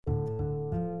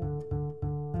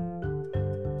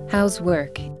How's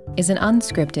Work is an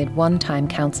unscripted one-time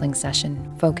counseling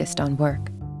session focused on work.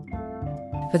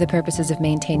 For the purposes of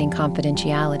maintaining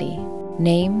confidentiality,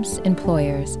 names,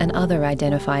 employers, and other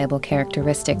identifiable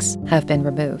characteristics have been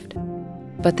removed.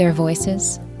 But their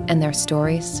voices and their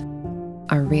stories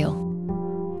are real.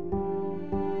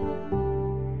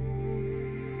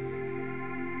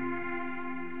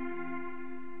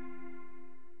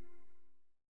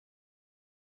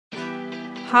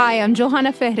 Hi, I'm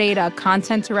Johanna Ferreira,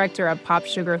 Content Director at Pop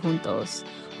Sugar Juntos.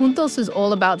 Juntos is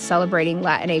all about celebrating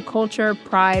Latinx culture,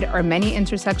 pride, our many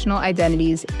intersectional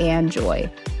identities, and joy.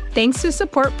 Thanks to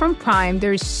support from Prime,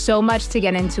 there's so much to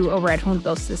get into over at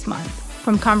Juntos this month.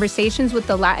 From conversations with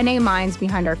the Latinx minds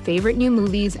behind our favorite new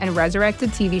movies and resurrected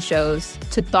TV shows,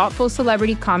 to thoughtful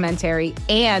celebrity commentary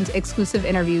and exclusive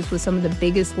interviews with some of the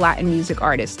biggest Latin music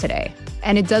artists today.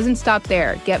 And it doesn't stop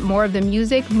there. Get more of the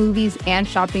music, movies, and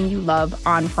shopping you love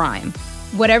on Prime.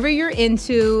 Whatever you're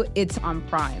into, it's on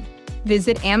Prime.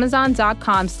 Visit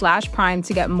Amazon.com/Prime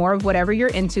to get more of whatever you're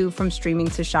into, from streaming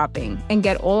to shopping. And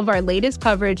get all of our latest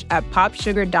coverage at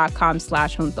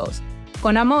popsugar.com/juntos.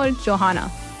 Con amor,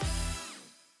 Johanna.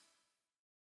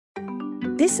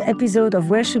 This episode of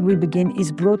Where Should We Begin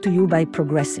is brought to you by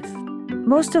Progressive.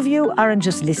 Most of you aren't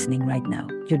just listening right now.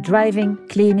 You're driving,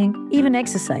 cleaning, even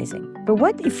exercising. But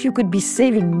what if you could be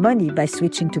saving money by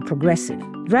switching to Progressive?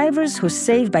 Drivers who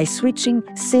save by switching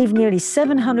save nearly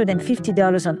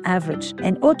 $750 on average,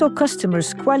 and auto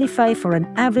customers qualify for an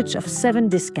average of 7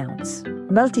 discounts.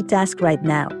 Multitask right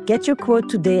now. Get your quote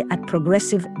today at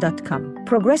progressive.com.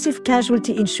 Progressive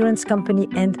Casualty Insurance Company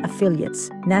and Affiliates.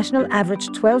 National average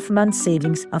 12-month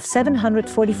savings of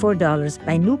 $744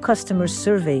 by new customers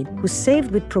surveyed who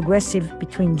saved with Progressive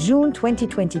between June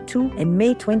 2022 and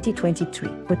May 2023.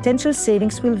 Potential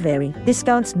savings will vary.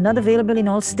 Discounts not available in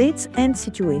all states and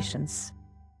situations.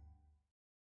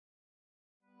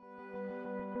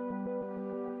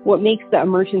 What makes the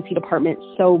emergency department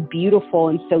so beautiful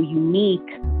and so unique,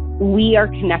 we are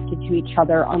connected to each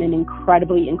other on an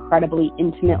incredibly, incredibly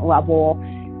intimate level.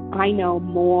 I know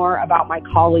more about my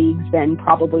colleagues than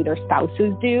probably their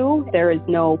spouses do. There is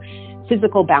no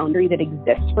physical boundary that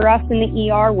exists for us in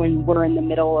the ER when we're in the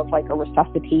middle of like a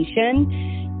resuscitation.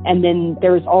 And then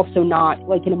there's also not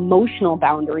like an emotional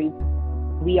boundary.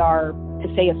 We are, to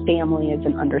say a family is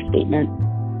an understatement.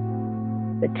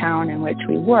 The town in which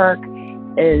we work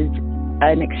is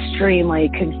an extremely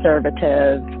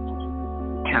conservative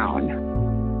town.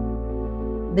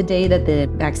 The day that the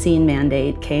vaccine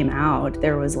mandate came out,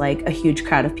 there was like a huge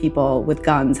crowd of people with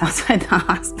guns outside the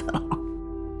hospital.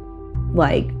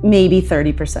 Like maybe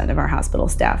 30% of our hospital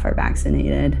staff are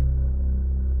vaccinated.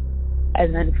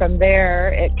 And then from there,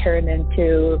 it turned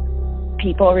into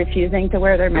people refusing to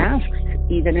wear their masks,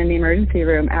 even in the emergency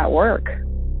room at work,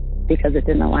 because it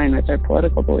didn't align with their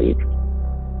political beliefs.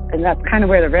 And that's kind of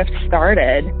where the rift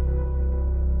started.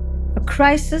 A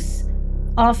crisis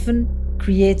often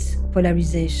creates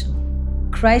polarization.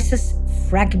 Crisis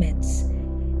fragments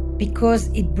because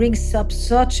it brings up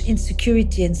such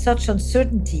insecurity and such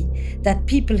uncertainty that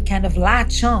people kind of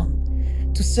latch on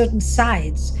to certain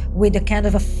sides with a kind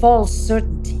of a false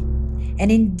certainty. And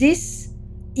in this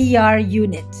ER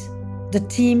unit, the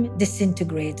team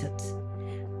disintegrated.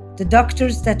 The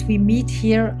doctors that we meet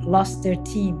here lost their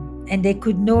team, and they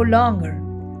could no longer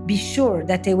be sure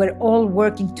that they were all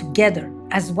working together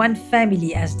as one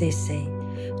family, as they say,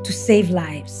 to save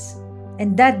lives.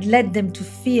 And that led them to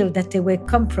feel that they were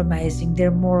compromising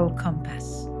their moral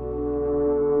compass.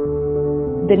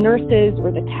 The nurses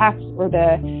or the techs or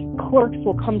the clerks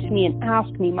will come to me and ask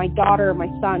me, my daughter or my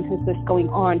son, has this going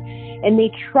on? And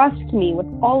they trust me with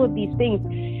all of these things.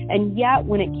 And yet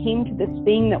when it came to this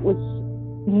thing that was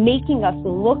making us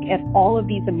look at all of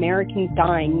these Americans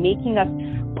dying, making us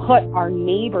put our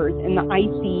neighbors in the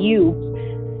ICU,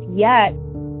 yet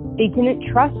they didn't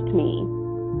trust me.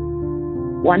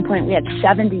 At one point, we had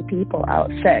 70 people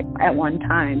out sick at one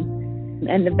time,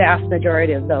 and the vast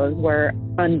majority of those were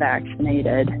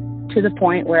unvaccinated, to the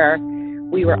point where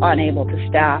we were unable to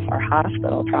staff our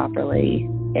hospital properly,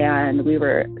 and we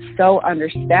were so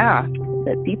understaffed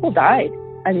that people died.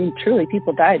 I mean, truly,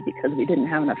 people died because we didn't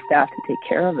have enough staff to take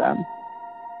care of them.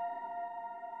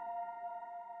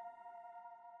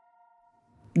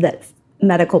 That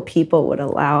medical people would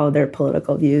allow their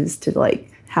political views to like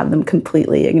have them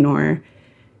completely ignore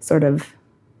sort of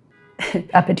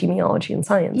epidemiology and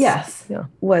science. Yes. Yeah.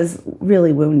 Was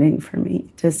really wounding for me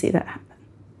to see that happen.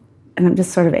 And I'm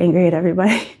just sort of angry at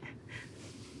everybody.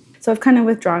 So I've kind of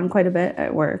withdrawn quite a bit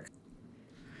at work.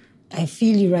 I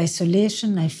feel your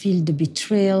isolation, I feel the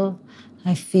betrayal,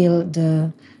 I feel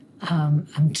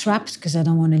I'm trapped because I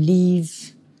don't want to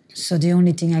leave. So the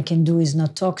only thing I can do is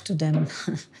not talk to them.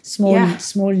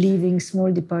 Small leavings,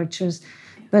 small departures.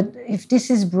 But if this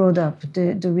is brought up,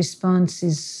 the response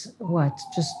is what?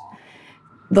 Just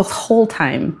the whole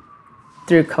time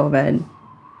through COVID,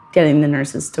 getting the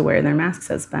nurses to wear their masks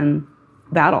has been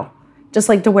a battle. Just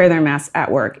like to wear their masks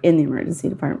at work in the emergency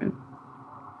department.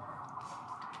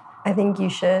 I think you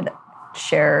should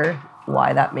share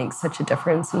why that makes such a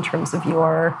difference in terms of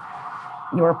your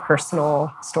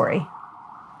personal story.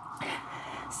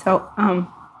 So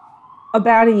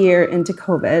about a year into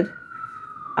COVID,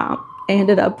 I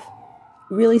ended up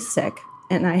really sick,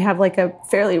 and I have like a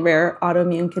fairly rare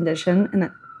autoimmune condition, and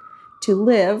to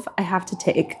live, I have to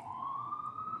take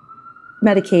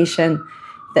medication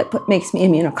that makes me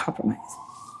immunocompromised.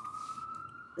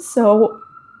 So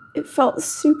it felt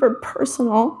super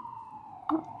personal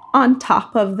on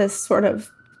top of this sort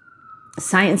of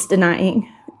science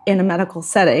denying in a medical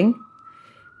setting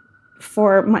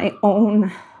for my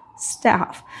own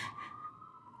staff.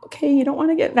 Okay, you don't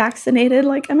want to get vaccinated.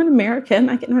 Like, I'm an American,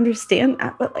 I can understand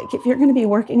that. But like, if you're going to be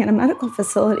working in a medical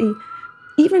facility,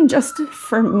 even just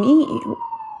for me,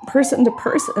 person to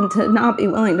person, to not be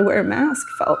willing to wear a mask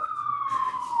felt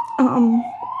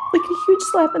like a huge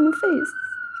slap in the face.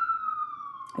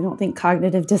 I don't think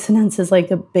cognitive dissonance is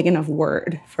like a big enough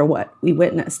word for what we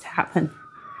witnessed happen.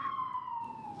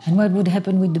 And what would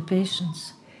happen with the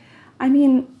patients? I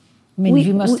mean,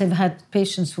 you must have had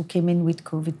patients who came in with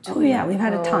COVID too. Oh yeah, we've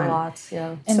had a ton. Lots,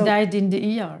 yeah. And died in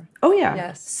the ER. Oh yeah.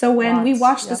 Yes. So when we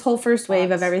watched this whole first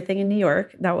wave of everything in New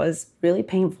York, that was really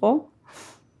painful.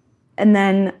 And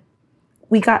then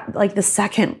we got like the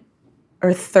second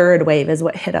or third wave is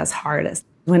what hit us hardest,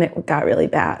 when it got really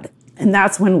bad. And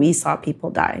that's when we saw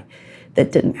people die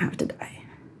that didn't have to die.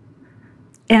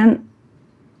 And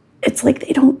it's like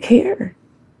they don't care.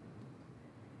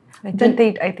 I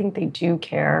think they do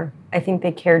care. I think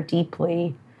they care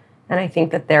deeply. And I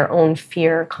think that their own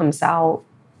fear comes out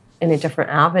in a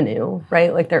different avenue,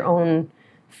 right? Like their own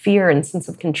fear and sense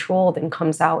of control then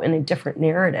comes out in a different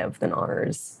narrative than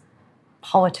ours.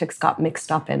 Politics got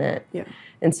mixed up in it. Yeah.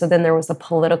 And so then there was a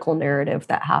political narrative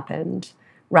that happened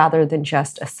rather than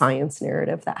just a science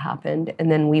narrative that happened.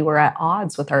 And then we were at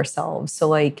odds with ourselves. So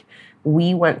like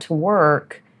we went to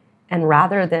work, and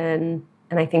rather than,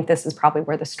 and I think this is probably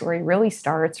where the story really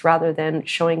starts, rather than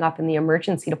showing up in the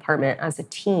emergency department as a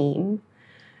team,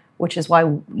 which is why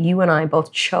you and I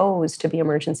both chose to be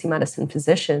emergency medicine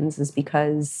physicians, is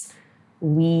because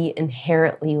we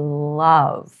inherently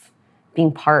love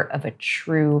being part of a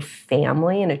true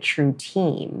family and a true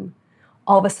team.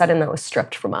 All of a sudden that was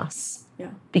stripped from us.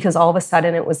 Yeah. Because all of a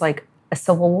sudden it was like a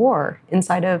civil war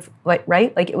inside of, like,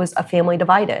 right? Like it was a family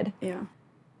divided. Yeah.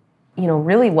 You know,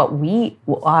 really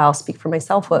I'll speak for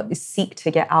myself, what we seek to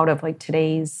get out of like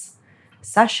today's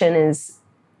session is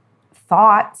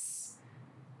thoughts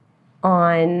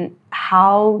on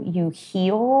how you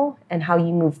heal and how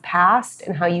you move past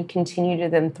and how you continue to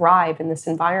then thrive in this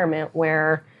environment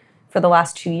where for the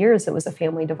last 2 years, it was a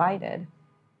family divided.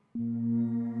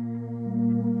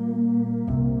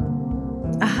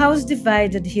 A house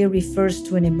divided here refers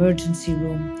to an emergency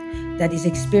room that is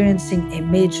experiencing a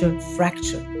major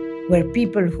fracture, where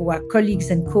people who are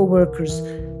colleagues and co-workers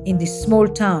in this small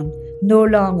town no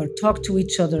longer talk to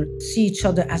each other, see each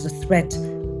other as a threat,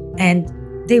 and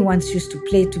they once used to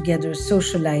play together,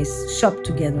 socialize, shop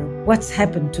together. What's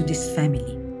happened to this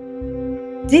family?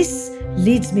 This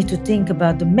leads me to think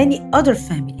about the many other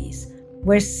families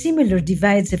where similar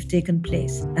divides have taken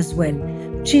place as well.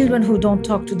 Children who don't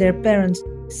talk to their parents,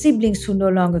 siblings who no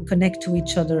longer connect to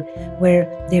each other, where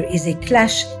there is a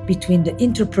clash between the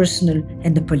interpersonal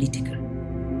and the political.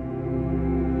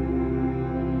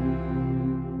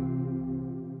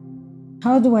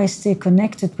 How do I stay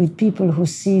connected with people who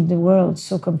see the world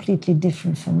so completely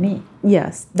different from me?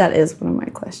 Yes, that is one of my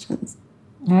questions.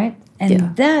 Right?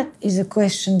 And that is a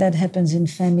question that happens in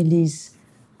families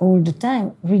all the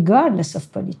time, regardless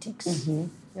of politics. Mm-hmm.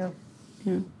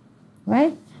 Yeah.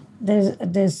 Right?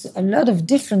 There's a lot of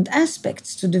different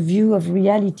aspects to the view of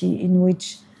reality in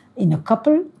which, in a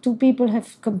couple, two people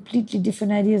have completely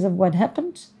different ideas of what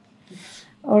happened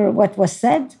or what was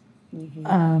said,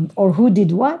 or who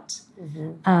did what,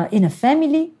 in a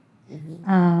family.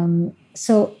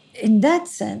 So in that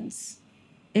sense,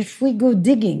 if we go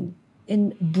digging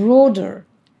in broader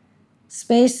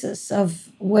spaces of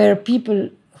where people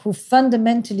who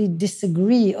fundamentally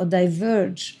disagree or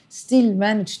diverge still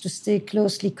manage to stay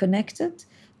closely connected,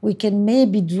 we can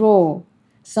maybe draw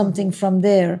something from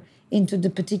there into the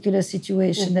particular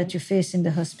situation that you face in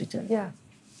the hospital. Yeah.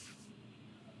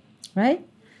 Right?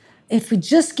 If we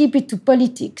just keep it to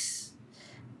politics,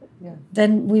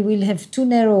 then we will have too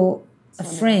narrow a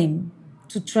frame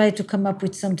to try to come up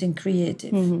with something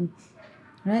creative.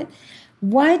 Right?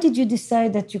 Why did you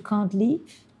decide that you can't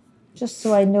leave? Just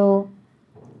so I know,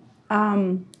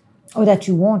 or that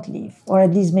you won't leave, or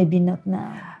at least maybe not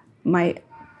now. My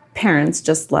parents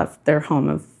just left their home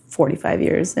of 45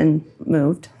 years and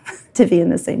moved to be in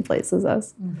the same place as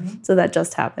us. So that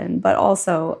just happened. But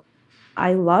also,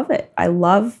 I love it. I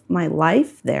love my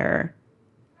life there,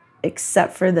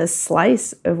 except for this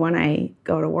slice of when I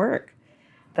go to work.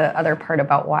 The other part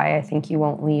about why I think you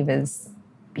won't leave is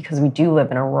because we do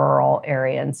live in a rural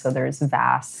area, and so there's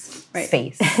vast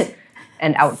space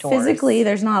and outdoors. Physically,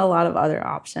 there's not a lot of other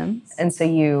options. And so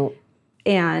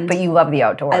but you love the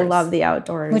outdoors. I love the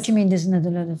outdoors. What do you mean there's not a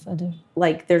lot of other?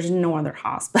 Like, there's no other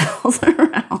hospitals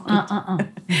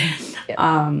around.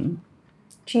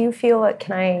 Do you feel like,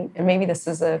 and maybe this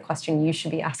is a question you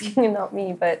should be asking and not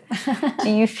me, but do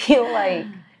you feel like...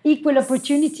 Equal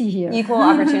opportunity here. Equal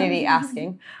opportunity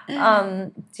asking.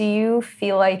 Do you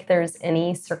feel like there's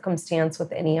any circumstance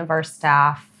with any of our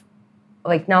staff,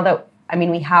 like now that,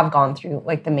 we have gone through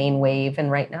like the main wave, and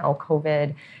right now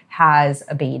COVID has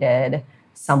abated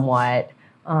somewhat.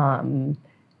 And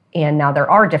now there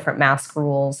are different mask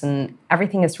rules and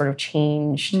everything has sort of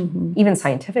changed, even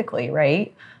scientifically,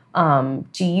 right?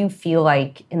 Do you feel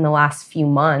like in the last few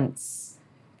months,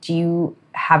 do you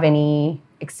have any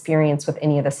experience with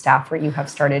any of the staff where you have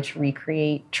started to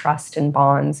recreate trust and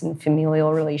bonds and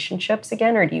familial relationships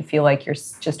again? Or do you feel like you're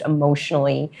just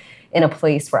emotionally in a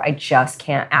place where I just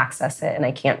can't access it and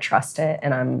I can't trust it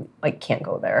and I'm like, can't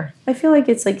go there? I feel like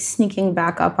it's like sneaking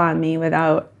back up on me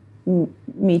without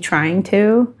me trying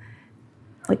to.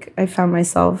 Like, I found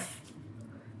myself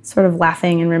sort of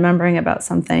laughing and remembering about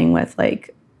something with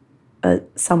like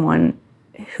someone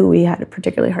who we had a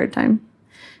particularly hard time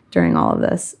during all of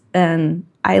this. And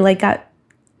I got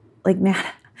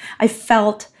mad. I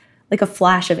felt like a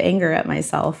flash of anger at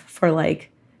myself for like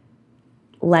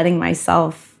letting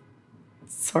myself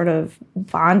sort of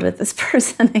bond with this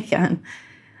person again.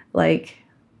 Like,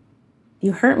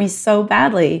 you hurt me so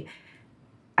badly.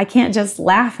 I can't just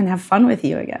laugh and have fun with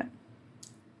you again.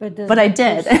 But I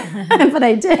did. But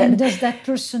I did. And does that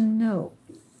person know?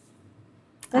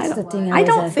 That's the thing. I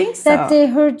don't think so. That they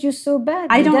hurt you so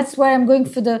badly. That's why I'm going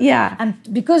for the... Yeah. And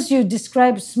because you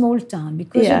described small town,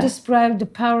 because you described the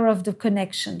power of the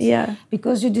connections,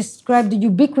 because you described the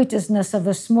ubiquitousness of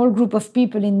a small group of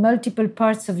people in multiple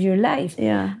parts of your life,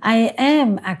 I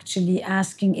am actually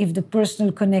asking if the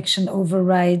personal connection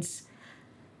overrides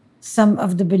some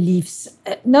of the beliefs,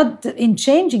 not in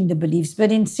changing the beliefs,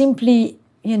 but in simply,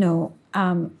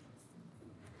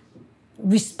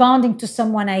 responding to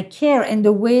someone I care, and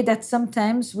the way that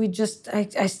sometimes we just,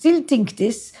 I still think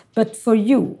this, but for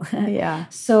you. Yeah.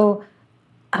 So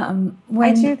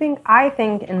I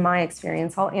think in my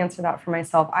experience, I'll answer that for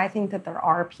myself. I think that there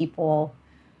are people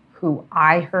who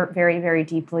I hurt very, very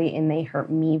deeply and they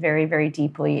hurt me very, very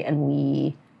deeply. And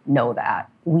we know that.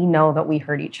 We know that we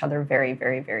hurt each other very,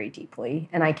 very, very deeply.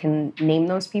 And I can name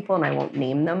those people and I won't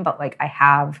name them, but like I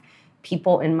have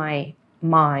people in my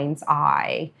mind's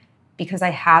eye because I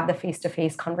had the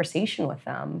face-to-face conversation with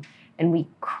them and we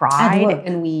cried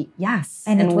and we,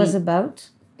 And it was about?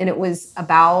 And it was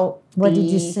about What did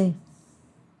you say?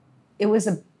 It was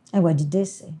And what did they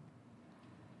say?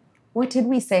 What did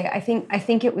we say? I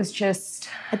think it was just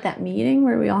at that meeting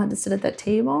where we all had to sit at that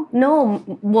table. No,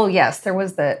 well, yes, there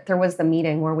was the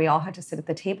meeting where we all had to sit at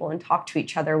the table and talk to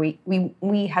each other.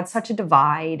 We had such a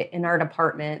divide in our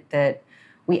department that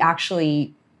we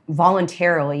actually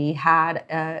voluntarily had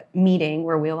a meeting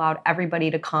where we allowed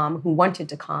everybody to come who wanted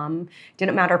to come,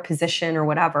 didn't matter position or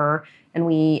whatever, and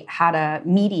we had a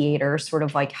mediator sort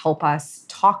of like help us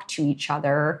talk to each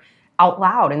other out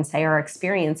loud and say our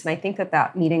experience. And I think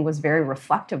that meeting was very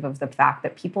reflective of the fact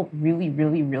that people really,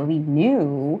 really, really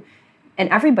knew, and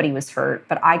everybody was hurt.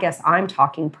 But I guess I'm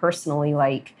talking personally,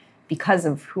 like because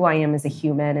of who I am as a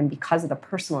human and because of the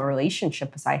personal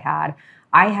relationships I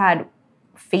had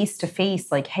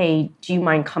face-to-face, like, hey, do you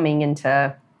mind coming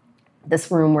into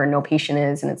this room where no patient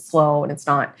is and it's slow and it's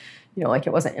not, like it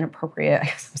wasn't inappropriate, I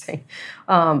guess I'm saying.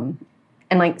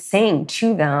 And like saying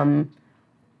to them,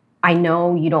 I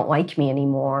know you don't like me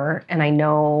anymore, and I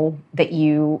know that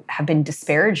you have been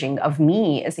disparaging of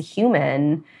me as a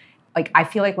human. Like, I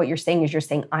feel like what you're saying is you're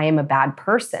saying I am a bad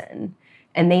person.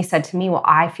 And they said to me, well,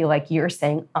 I feel like you're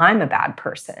saying I'm a bad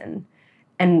person.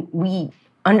 And we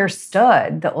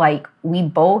understood that, like, we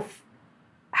both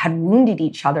had wounded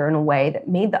each other in a way that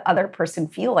made the other person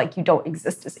feel like you don't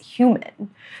exist as a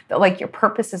human, that, like, your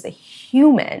purpose as a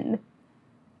human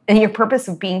and your purpose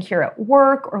of being here at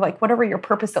work, or like whatever your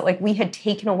purpose, that like we had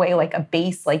taken away like a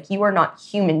base, like you are not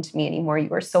human to me anymore. You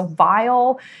are so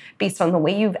vile based on the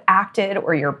way you've acted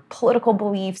or your political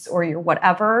beliefs or your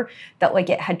whatever, that like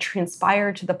it had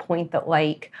transpired to the point that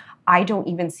like, I don't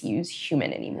even see you as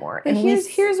human anymore. But and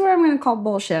here's where I'm going to call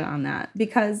bullshit on that,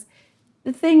 because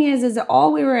the thing is that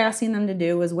all we were asking them to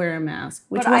do was wear a mask,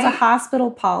 which was a hospital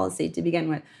policy to begin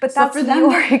with. But that's for them,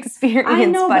 your experience, I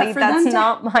know, buddy. That's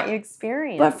not my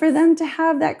experience. But for them to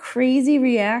have that crazy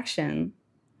reaction.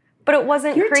 But it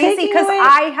wasn't crazy because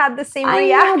I had the same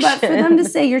reaction. I know, but for them to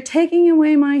say, you're taking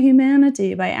away my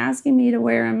humanity by asking me to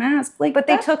wear a mask. But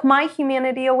they took my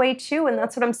humanity away too. And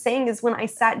that's what I'm saying is when I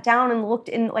sat down and looked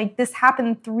in, like this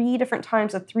happened 3 different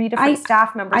times with 3 different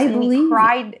staff members. And we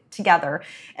cried together.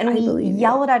 And we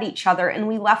yelled at each other. And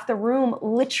we left the room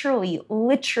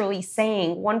literally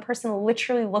saying, one person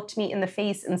literally looked me in the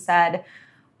face and said,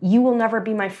 you will never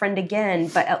be my friend again,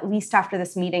 but at least after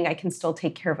this meeting, I can still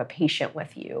take care of a patient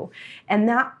with you. And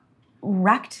that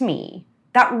wrecked me.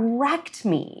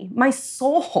 My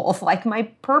soul, like my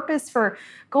purpose for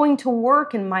going to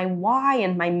work and my why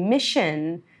and my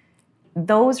mission.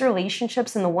 Those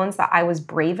relationships and the ones that I was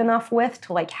brave enough with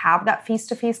to like have that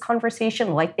face-to-face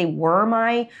conversation, like they were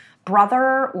my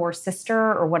brother or sister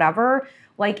or whatever,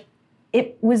 like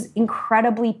it was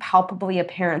incredibly palpably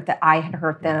apparent that I had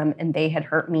hurt them and they had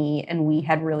hurt me and we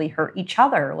had really hurt each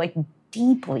other, like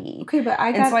deeply. Okay, but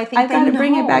I got to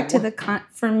bring it back to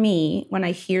for me, when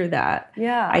I hear that,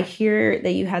 I hear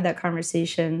that you had that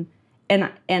conversation and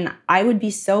I would be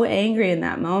so angry in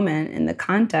that moment in the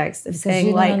context of saying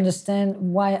you don't understand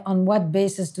why, on what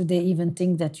basis do they even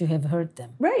think that you have hurt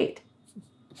them? Right.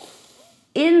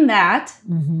 In that,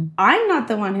 I'm not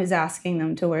the one who's asking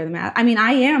them to wear the mask. I mean,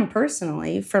 I am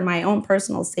personally for my own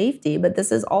personal safety, but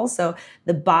this is also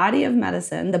the body of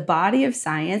medicine, the body of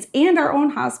science, and our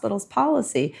own hospital's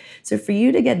policy. So for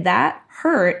you to get that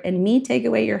hurt and me take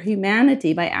away your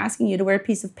humanity by asking you to wear a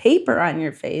piece of paper on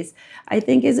your face, I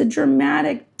think is a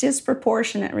dramatic,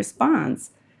 disproportionate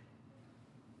response.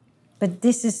 But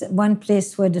this is one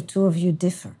place where the two of you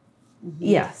differ.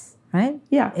 Yes. Right?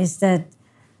 Yeah. Is that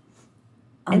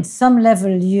on some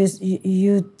level,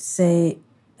 you'd say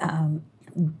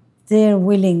they're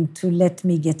willing to let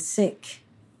me get sick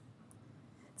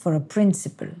for a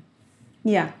principle.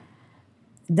 Yeah.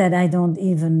 That I don't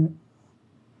even,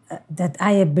 that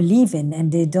I believe in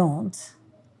and they don't.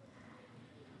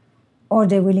 Or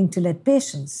they're willing to let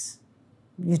patients.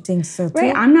 You think so too?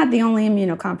 Right. I'm not the only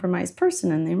immunocompromised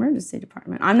person in the emergency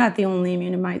department. I'm not the only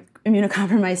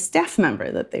immunocompromised staff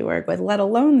member that they work with, let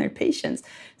alone their patients.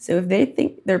 So if they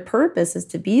think their purpose is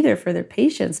to be there for their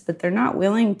patients, but they're not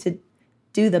willing to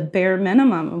do the bare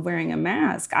minimum of wearing a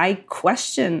mask, I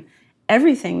question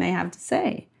everything they have to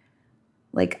say.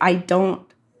 Like, I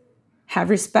don't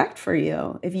have respect for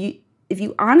you. If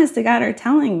you honest to God are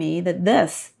telling me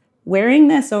that wearing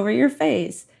this over your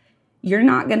face, you're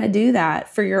not going to do that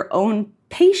for your own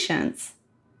patients.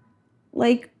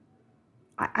 Like,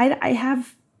 I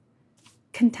have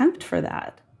contempt for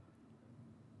that.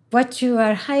 What you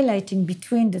are highlighting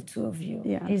between the two of you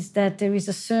is that there is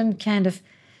a certain kind of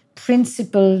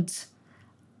principled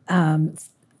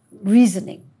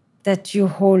reasoning that you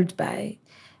hold by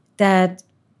that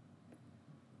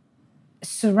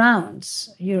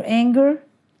surrounds your anger,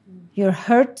 your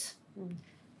hurt,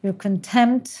 your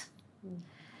contempt,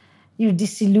 your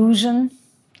disillusion,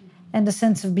 and a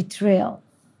sense of betrayal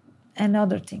and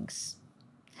other things.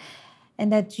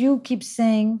 And that you keep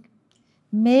saying,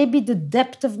 maybe the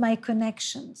depth of my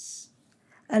connections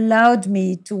allowed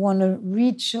me to want to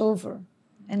reach over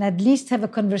and at least have a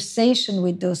conversation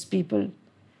with those people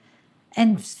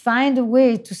and find a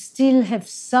way to still have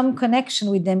some connection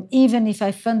with them, even if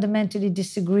I fundamentally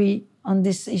disagree on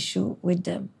this issue with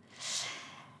them.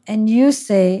 And you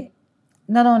say,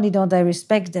 not only don't I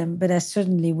respect them, but I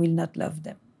certainly will not love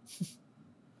them.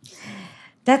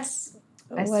 That's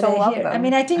I what still I love hear. them. I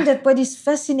mean, I think that what is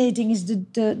fascinating is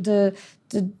the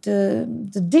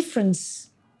difference.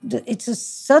 It's a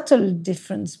subtle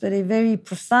difference, but a very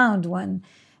profound one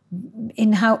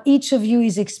in how each of you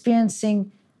is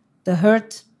experiencing the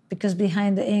hurt, because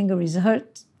behind the anger is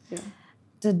hurt,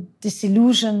 the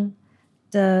disillusion,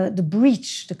 the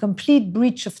breach, the complete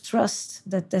breach of trust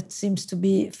that seems to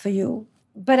be for you.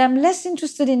 But I'm less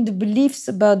interested in the beliefs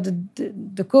about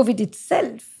the COVID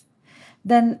itself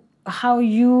than how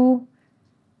you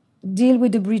deal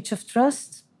with the breach of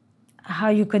trust, how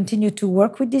you continue to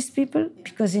work with these people,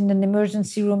 because in an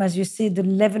emergency room, as you say, the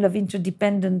level of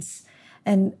interdependence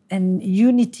and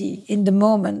unity in the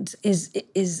moment is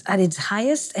at its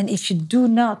highest. And if you do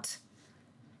not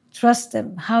trust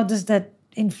them, how does that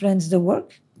influence the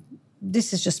work.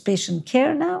 This is just patient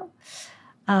care now.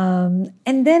 And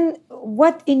then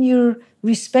what in your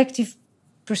respective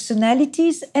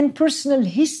personalities and personal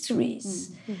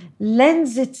histories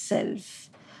lends itself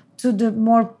to the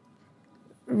more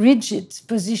rigid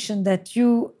position that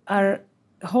you are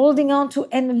holding on to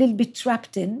and a little bit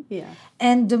trapped in,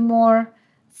 and the more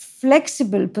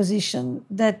flexible position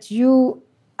that you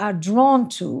are drawn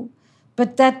to,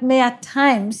 but that may at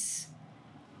times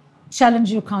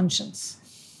challenge your conscience.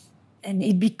 And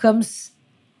it becomes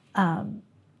a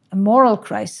moral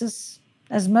crisis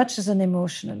as much as an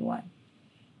emotional one.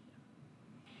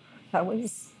 That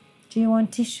was... Do you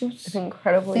want tissues? An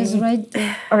incredibly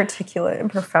articulate and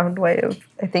profound way of,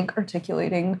 I think,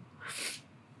 articulating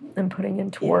and putting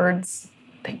into words.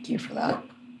 Thank you for that.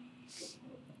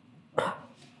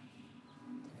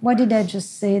 What did I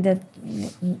just say that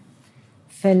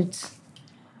felt?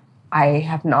 I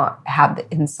have not had the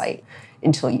insight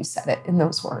until you said it in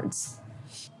those words.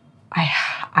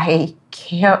 I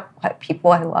can't let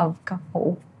people I love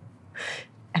go.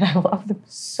 And I love them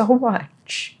so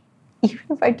much, even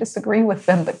if I disagree with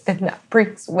them, but then that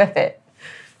brings with it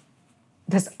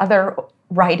this other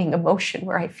riding emotion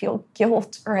where I feel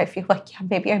guilt, or I feel like, yeah,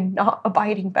 maybe I'm not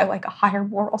abiding by like a higher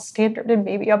moral standard, and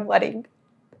maybe I'm letting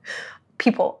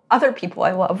other people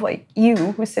I love, like you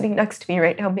who's sitting next to me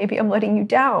right now, maybe I'm letting you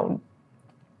down.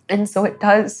 And so it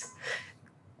does,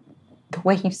 the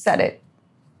way you said it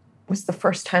was the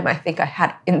first time I think I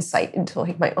had insight into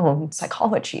like my own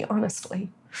psychology, honestly.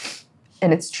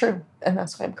 And it's true, and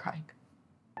that's why I'm crying.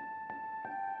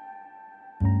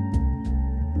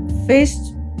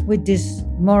 Faced with this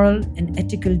moral and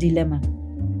ethical dilemma,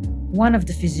 one of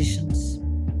the physicians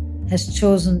has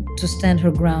chosen to stand her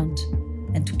ground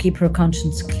and to keep her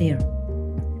conscience clear.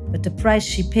 But the price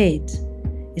she paid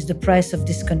is the price of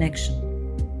disconnection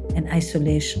and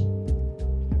isolation.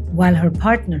 While her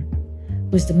partner,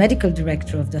 who is the medical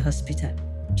director of the hospital,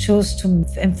 chose to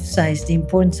emphasize the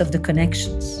importance of the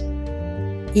connections,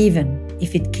 even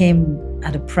if it came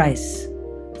at a price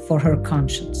for her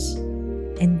conscience.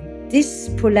 And this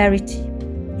polarity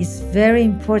is very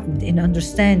important in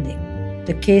understanding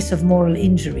the case of moral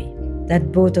injury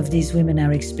that both of these women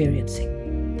are experiencing.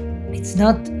 It's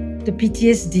not the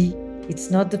PTSD,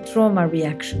 it's not the trauma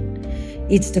reaction,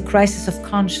 it's the crisis of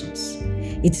conscience.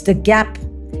 It's the gap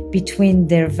between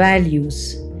their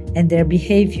values and their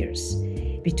behaviors,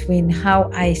 between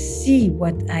how I see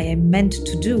what I am meant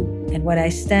to do and what I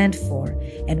stand for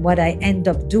and what I end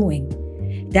up doing.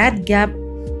 That gap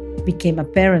became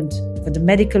apparent for the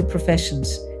medical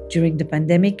professions during the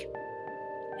pandemic,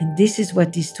 and this is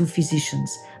what these two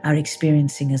physicians are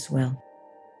experiencing as well.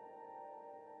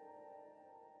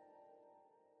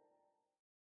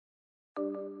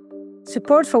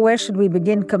 Support for Where Should We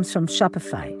Begin comes from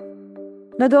Shopify.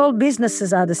 Not all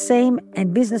businesses are the same,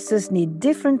 and businesses need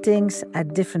different things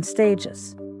at different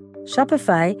stages.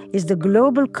 Shopify is the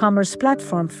global commerce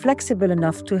platform flexible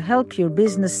enough to help your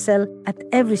business sell at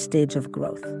every stage of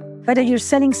growth. Whether you're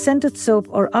selling scented soap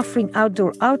or offering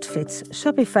outdoor outfits,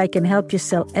 Shopify can help you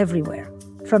sell everywhere.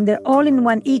 From their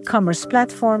all-in-one e-commerce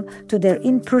platform to their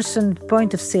in-person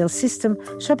point-of-sale system,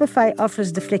 Shopify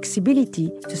offers the flexibility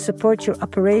to support your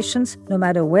operations no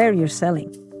matter where you're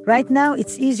selling. Right now,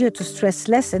 it's easier to stress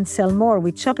less and sell more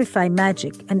with Shopify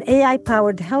Magic, an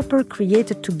AI-powered helper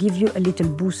created to give you a little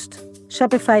boost.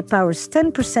 Shopify powers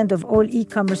 10% of all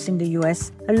e-commerce in the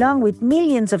US, along with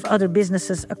millions of other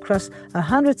businesses across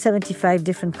 175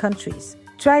 different countries.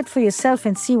 Try it for yourself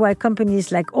and see why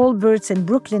companies like Allbirds and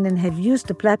Brooklinen have used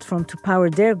the platform to power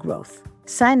their growth.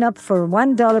 Sign up for a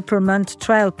 $1 per month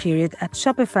trial period at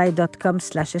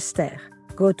shopify.com/Esther.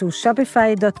 Go to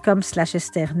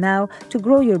shopify.com/Esther now to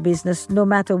grow your business no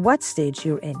matter what stage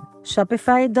you're in.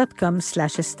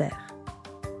 Shopify.com/Esther.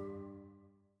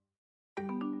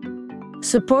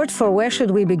 Support for Where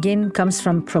Should We Begin comes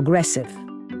from Progressive.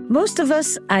 Most of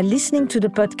us are listening to the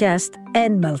podcast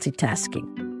and multitasking.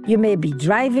 You may be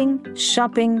driving,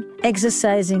 shopping,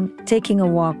 exercising, taking a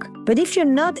walk. But if you're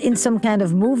not in some kind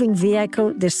of moving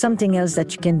vehicle, there's something else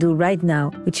that you can do right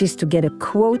now, which is to get a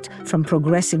quote from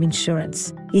Progressive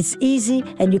Insurance. It's easy,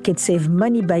 and you can save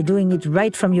money by doing it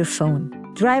right from your phone.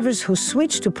 Drivers who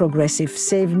switch to Progressive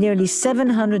save nearly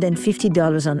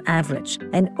 $750 on average,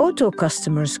 and auto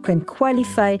customers can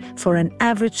qualify for an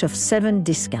average of 7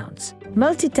 discounts.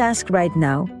 Multitask right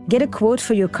now. Get a quote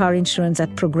for your car insurance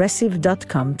at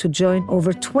progressive.com to join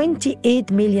over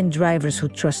 28 million drivers who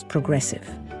trust Progressive.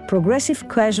 Progressive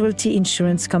Casualty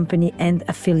Insurance Company and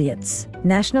Affiliates.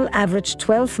 National average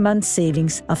 12-month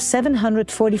savings of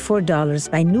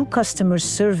 $744 by new customers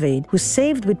surveyed who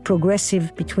saved with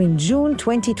Progressive between June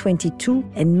 2022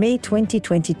 and May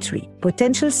 2023.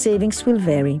 Potential savings will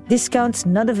vary. Discounts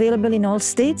not available in all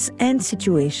states and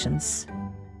situations.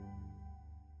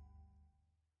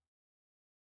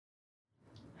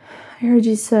 I heard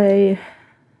you say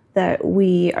that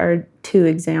we are two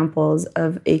examples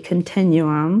of a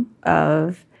continuum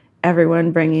of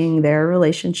everyone bringing their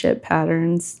relationship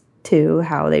patterns to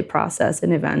how they process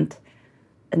an event.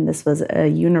 And this was a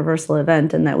universal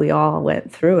event in that we all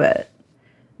went through it,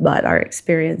 but our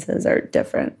experiences are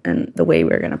different and the way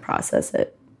we're going to process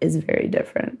it is very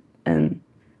different. And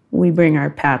we bring our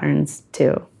patterns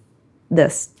to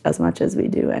this as much as we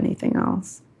do anything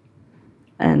else.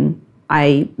 And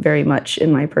I very much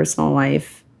in my personal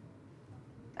life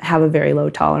have a very low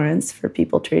tolerance for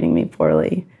people treating me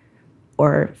poorly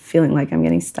or feeling like I'm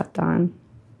getting stepped on.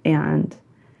 And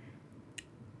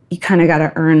you kind of got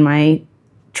to earn my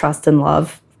trust and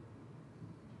love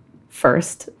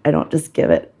first. I don't just give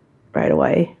it right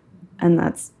away. And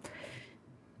that's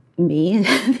me.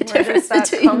 The difference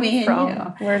between me and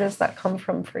you. Where does that come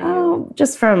from for you?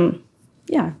 Just from,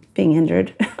 being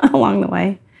injured along the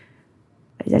way.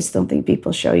 I just don't think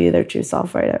people show you their true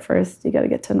self right at first. You got to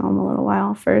get to know them a little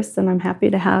while first. And I'm happy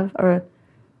to have a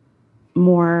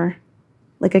more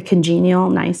like a congenial,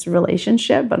 nice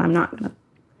relationship, but I'm not going to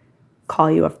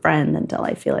call you a friend until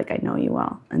I feel like I know you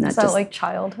well. And Is that just, like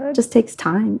childhood? Just takes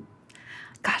time.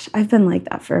 Gosh, I've been like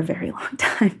that for a very long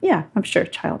time. Yeah, I'm sure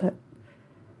childhood.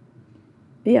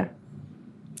 Yeah.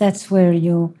 That's where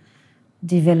you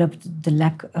developed the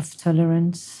lack of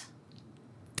tolerance?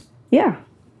 Yeah.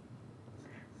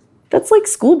 That's like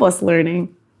school bus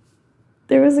learning.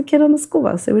 There was a kid on the school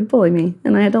bus who would bully me,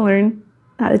 and I had to learn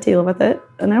how to deal with it.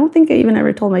 And I don't think I even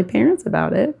ever told my parents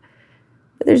about it.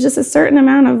 But there's just a certain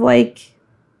amount of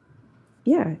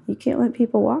you can't let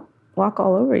people walk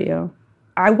all over you.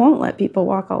 I won't let people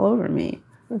walk all over me.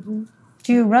 Mm-hmm.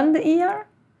 Do you run the ER?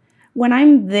 When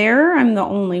I'm there, I'm the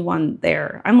only one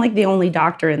there. I'm like the only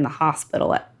doctor in the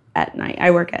hospital at night.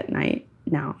 I work at night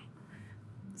now.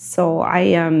 So I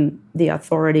am the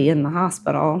authority in the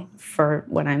hospital for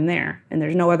when I'm there. And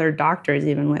there's no other doctors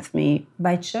even with me.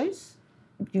 By choice?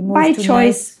 By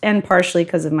choice and partially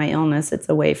because of my illness. It's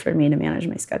a way for me to manage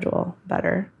my schedule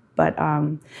better. But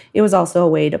it was also a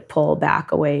way to pull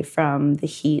back away from the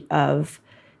heat of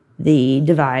the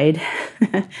divide.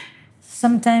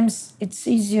 Sometimes it's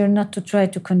easier not to try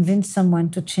to convince someone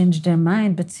to change their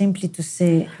mind, but simply to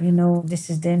say,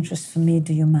 this is dangerous for me,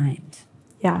 do you mind?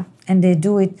 Yeah. And they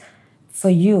do it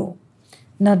for you,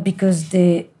 not because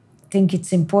they think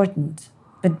it's important,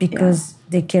 but because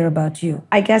they care about you.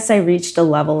 I guess I reached a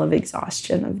level of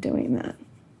exhaustion of doing that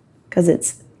because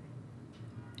it's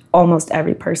almost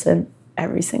every person,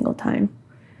 every single time.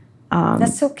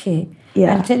 That's okay.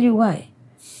 Yeah. I'll tell you why.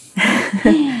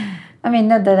 I mean,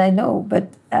 not that I know,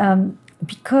 but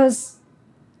because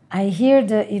I hear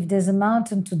if there's a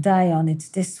mountain to die on, it's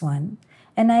this one.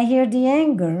 And I hear the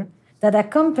anger that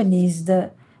accompanies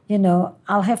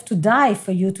I'll have to die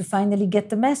for you to finally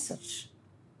get the message.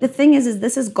 The thing is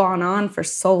this has gone on for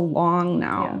so long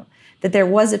now that there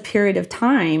was a period of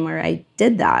time where I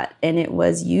did that and it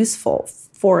was useful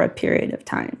for a period of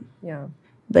time. Yeah.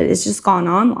 But it's just gone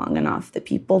on long enough that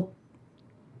people,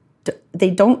 they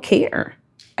don't care.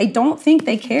 I don't think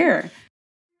they care.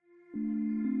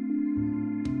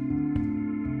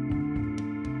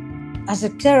 As a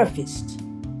therapist,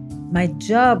 my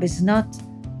job is not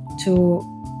to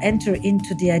enter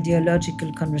into the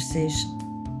ideological conversation,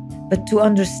 but to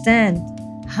understand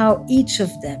how each of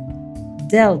them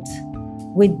dealt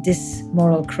with this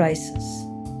moral crisis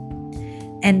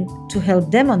and to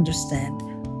help them understand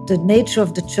the nature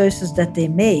of the choices that they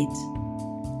made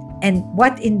and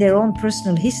what in their own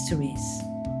personal histories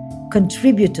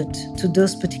contributed to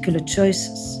those particular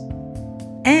choices,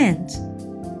 and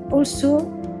also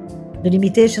the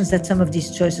limitations that some of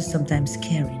these choices sometimes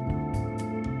carry.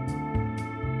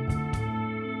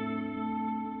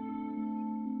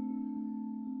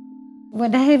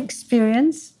 What I have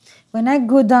experienced, when I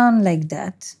go down like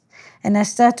that, and I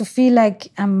start to feel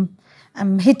like I'm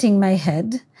hitting my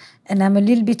head, and I'm a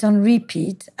little bit on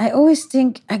repeat, I always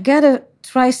think I gotta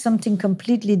try something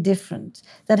completely different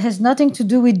that has nothing to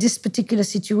do with this particular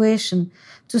situation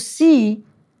to see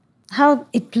how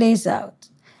it plays out.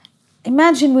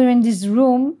 Imagine we're in this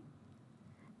room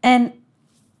and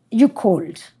you're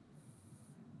cold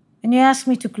and you ask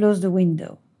me to close the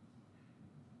window.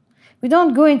 We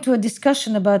don't go into a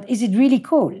discussion about, is it really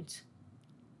cold?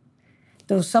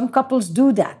 So some couples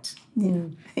do that.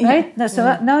 Right? Yeah.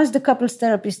 So now is the couples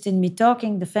therapist in me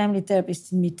talking, the family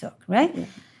therapist in me talk, right? Yeah.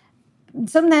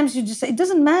 Sometimes you just say, it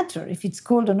doesn't matter if it's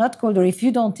cold or not cold, or if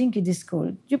you don't think it is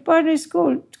cold. Your partner is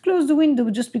cold. Close the window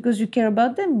just because you care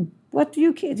about them. What do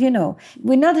you care?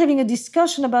 We're not having a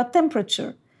discussion about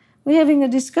temperature. We're having a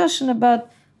discussion about,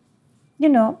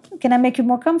 can I make you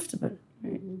more comfortable?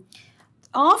 Mm-hmm.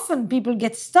 Often people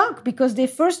get stuck because they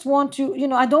first want to,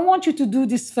 I don't want you to do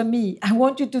this for me. I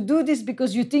want you to do this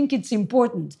because you think it's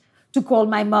important to call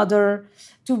my mother,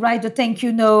 to write a thank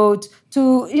you note,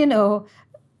 to,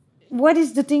 what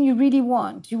is the thing you really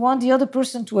want? You want the other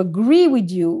person to agree with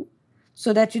you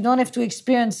so that you don't have to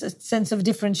experience a sense of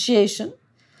differentiation.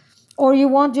 Or you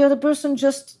want the other person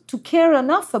just to care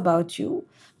enough about you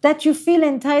that you feel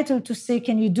entitled to say,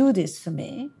 can you do this for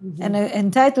me? Mm-hmm. And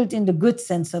entitled in the good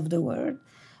sense of the word.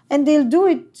 And they'll do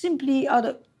it simply out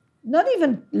of not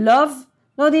even love,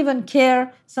 not even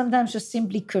care, sometimes just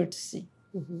simply courtesy.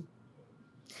 Mm-hmm.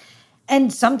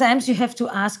 And sometimes you have to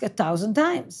ask 1,000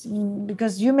 times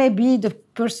because you may be the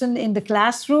person in the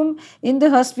classroom, in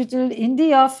the hospital, in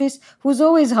the office, who's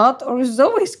always hot or who's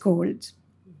always cold.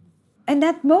 And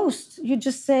at most, you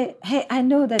just say, hey, I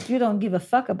know that you don't give a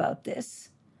fuck about this.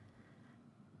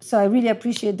 So I really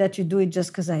appreciate that you do it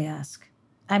just because I ask.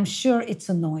 I'm sure it's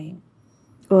annoying.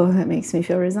 Oh, that makes me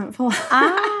feel resentful.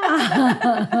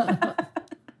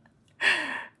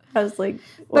 I was like,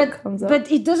 comes up?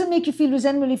 But it doesn't make you feel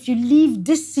resentful if you leave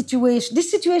this situation. This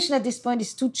situation at this point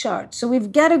is too charged. So we've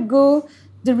got to go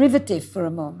derivative for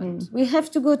a moment. We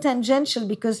have to go tangential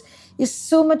because there's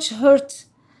so much hurt,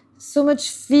 so much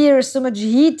fear, so much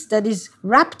heat that is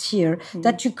wrapped here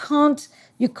that you can't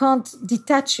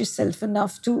detach yourself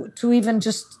enough to even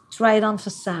just try it on for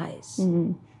size.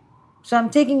 So I'm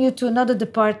taking you to another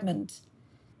department.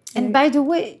 And by the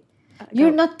way,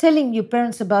 you're not telling your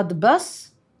parents about the bus.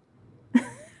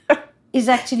 Is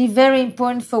actually very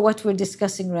important for what we're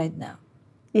discussing right now.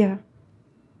 Yeah.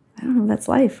 I don't know, that's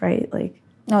life, right?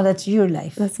 No, that's your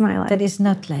life. That's my life. That is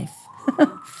not life.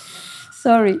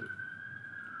 Sorry.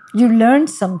 You learned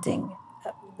something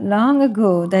long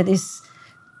ago that is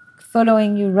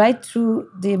following you right through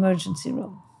the emergency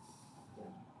room.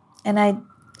 And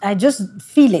I just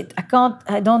feel it.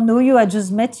 I don't know you, I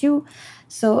just met you,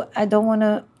 so I don't want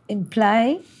to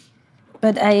imply,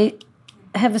 but I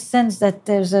have a sense that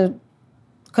there's a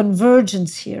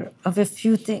convergence here of a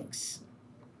few things.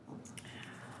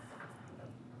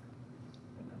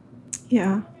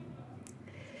 Yeah.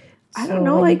 I don't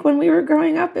know, when we were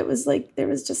growing up, it was there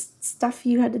was just stuff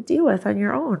you had to deal with on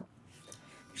your own.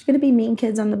 There's going to be mean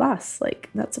kids on the bus.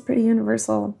 That's a pretty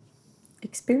universal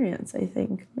experience, I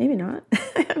think. Maybe not.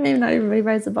 Maybe not everybody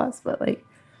rides the bus, but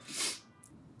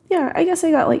yeah, I guess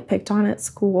I got picked on at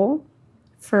school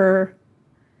for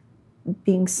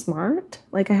being smart.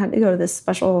 I had to go to this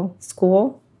special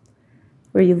school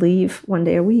where you leave one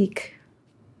day a week.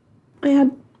 I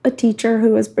had a teacher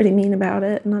who was pretty mean about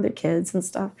it and other kids and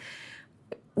stuff.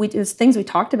 It was things we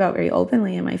talked about very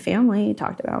openly in my family,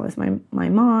 talked about with my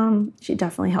mom. She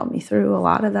definitely helped me through a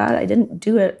lot of that. I didn't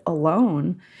do it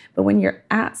alone. But when you're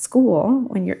at school,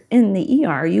 when you're in the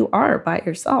ER, you are by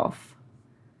yourself.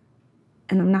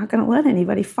 And I'm not going to let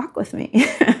anybody fuck with me.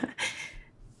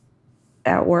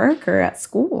 At work or at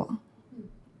school,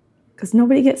 because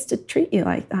nobody gets to treat you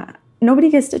like that.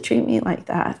 Nobody gets to treat me like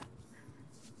that.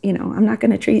 I'm not going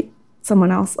to treat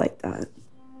someone else like that.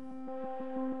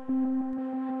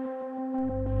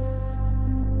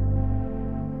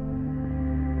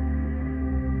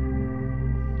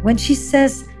 When she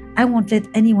says, I won't let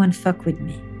anyone fuck with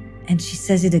me, and she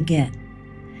says it again,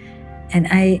 and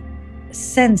I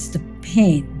sense the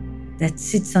pain that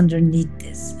sits underneath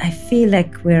this. I feel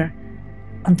like we're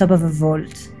on top of a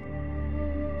vault.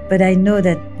 But I know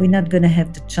that we're not going to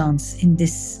have the chance in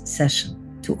this session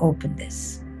to open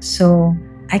this. So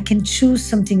I can choose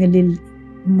something a little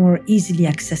more easily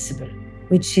accessible,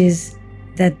 which is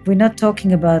that we're not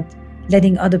talking about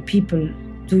letting other people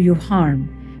do you harm.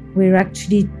 We're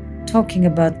actually talking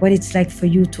about what it's like for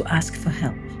you to ask for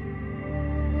help.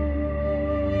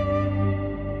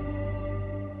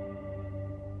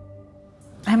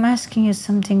 I'm asking you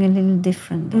something a little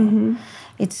different. Mm-hmm.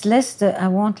 It's less the I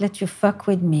won't let you fuck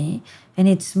with me, and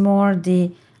it's more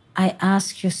the I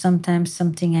ask you sometimes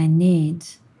something I need,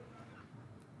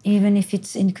 even if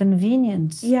it's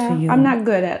inconvenient to you. I'm not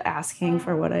good at asking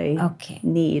for what I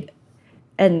need.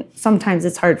 And sometimes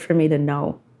it's hard for me to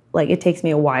know. It takes me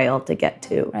a while to get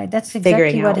to. Right, that's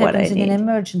exactly what happens in an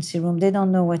emergency room. They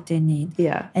don't know what they need.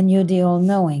 Yeah. And you're the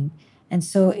all-knowing. And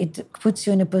so it puts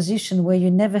you in a position where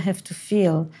you never have to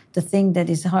feel the thing that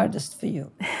is hardest for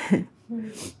you.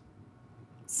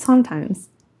 Sometimes.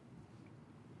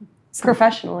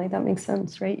 Professionally, that makes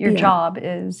sense, right? Your job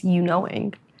is you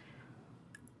knowing.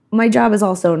 My job is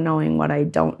also knowing what I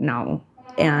don't know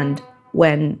and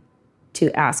when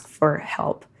to ask for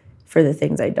help for the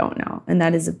things I don't know. And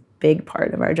that is a big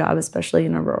part of our job, especially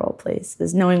in a rural place,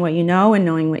 is knowing what you know and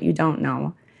knowing what you don't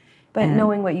know. But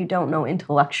knowing what you don't know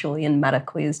intellectually and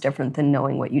medically is different than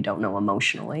knowing what you don't know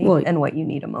emotionally and what you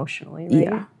need emotionally, right?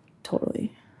 Yeah,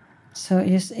 totally. So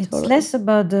it's less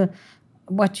about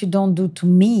what you don't do to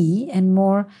me and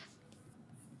more,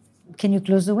 can you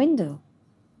close the window?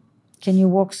 Can you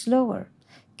walk slower?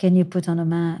 Can you put on a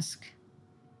mask?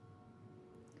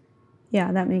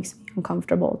 Yeah, that makes me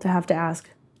uncomfortable to have to ask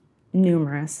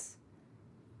numerous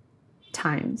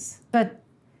times.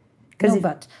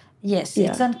 Yes,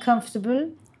 it's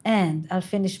uncomfortable, and I'll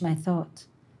finish my thought.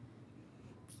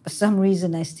 For some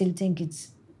reason, I still think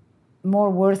it's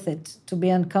more worth it to be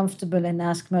uncomfortable and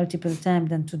ask multiple times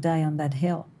than to die on that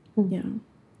hill. Yeah.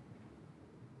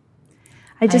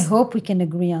 I hope we can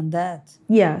agree on that.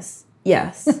 Yes.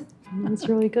 That's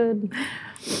really good.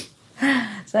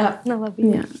 So, I love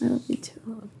you. Yeah, I love you too. I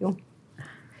love you.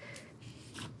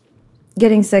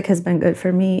 Getting sick has been good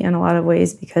for me in a lot of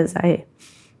ways because I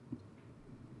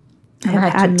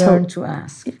have had to learn to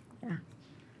ask. Yeah.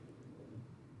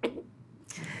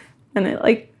 And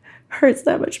it hurts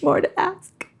that much more to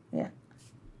ask. Yeah.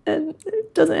 And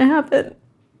it doesn't happen.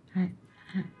 Right.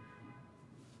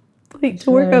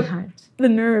 To work up the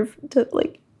nerve to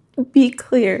be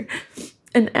clear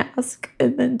and ask,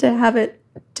 and then to have it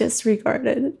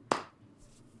disregarded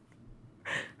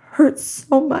hurts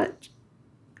so much,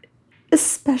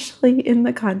 especially in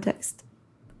the context.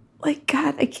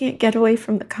 God, I can't get away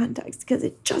from the context because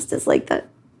it just is like that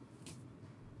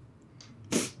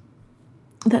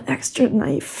extra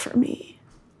knife for me.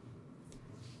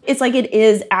 It's like it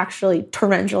is actually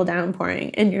torrential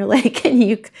downpouring, and you're like, can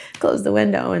you close the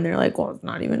window? And they're like, well, it's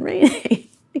not even raining.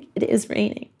 It is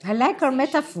raining. I like our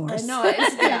metaphors. I know,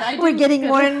 it's good. We're getting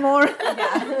more and more.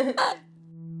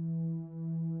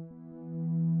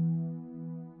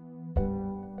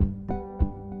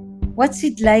 What's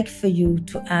it like for you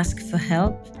to ask for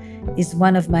help is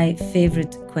one of my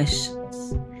favorite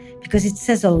questions because it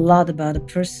says a lot about a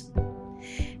person.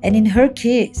 And in her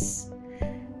case,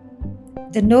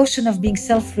 the notion of being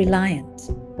self-reliant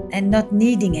and not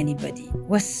needing anybody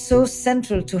was so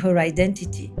central to her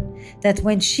identity that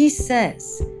when she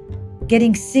says,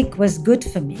 getting sick was good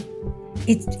for me,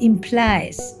 it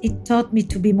implies, it taught me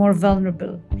to be more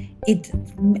vulnerable. It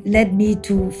led me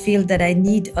to feel that I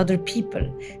need other people,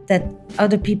 that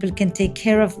other people can take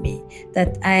care of me,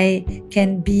 that I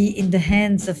can be in the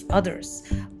hands of others.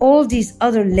 All these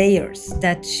other layers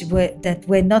that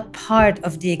were not part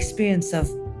of the experience of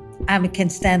I can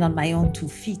stand on my own 2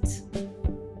 feet.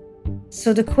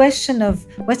 So the question of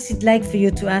what's it like for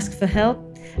you to ask for help,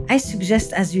 I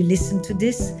suggest as you listen to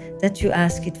this that you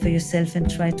ask it for yourself and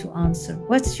try to answer.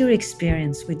 What's your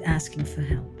experience with asking for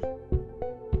help?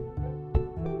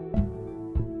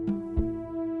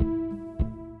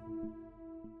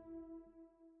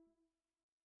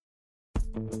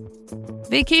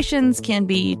 Vacations can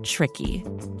be tricky.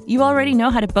 You already know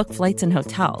how to book flights and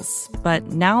hotels, but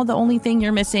now the only thing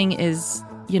you're missing is,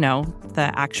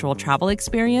 the actual travel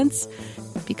experience.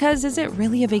 Because is it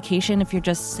really a vacation if you're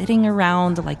just sitting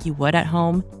around like you would at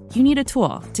home? You need a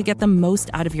tool to get the most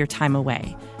out of your time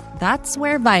away. That's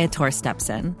where Viator steps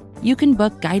in. You can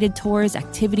book guided tours,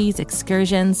 activities,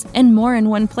 excursions, and more in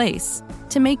one place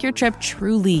to make your trip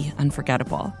truly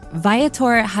unforgettable.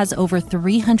 Viator has over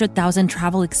 300,000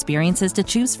 travel experiences to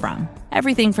choose from.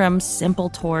 Everything from simple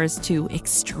tours to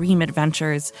extreme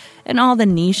adventures and all the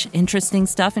niche, interesting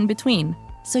stuff in between.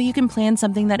 So you can plan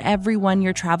something that everyone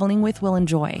you're traveling with will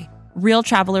enjoy. Real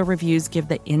traveler reviews give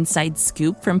the inside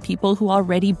scoop from people who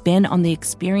already been on the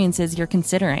experiences you're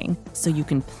considering, so you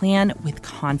can plan with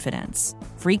confidence.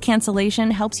 Free cancellation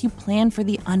helps you plan for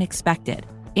the unexpected.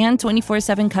 And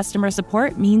 24/7 customer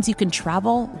support means you can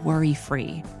travel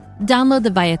worry-free. Download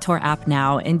the Viator app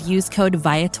now and use code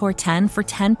Viator10 for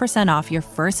 10% off your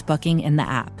first booking in the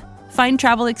app. Find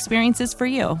travel experiences for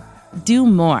you. Do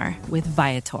more with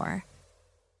Viator.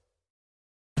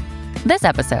 This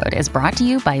episode is brought to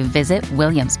you by Visit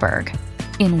Williamsburg.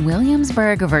 In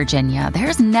Williamsburg, Virginia,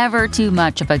 there's never too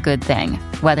much of a good thing.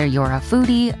 Whether you're a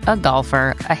foodie, a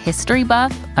golfer, a history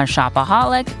buff, a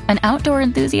shopaholic, an outdoor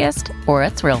enthusiast, or a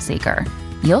thrill seeker,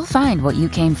 you'll find what you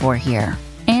came for here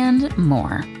and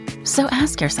more. So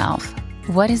ask yourself,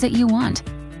 what is it you want?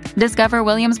 Discover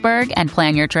Williamsburg and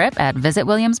plan your trip at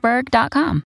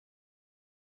visitwilliamsburg.com.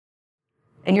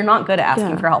 And you're not good at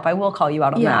asking for help. I will call you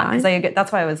out on that because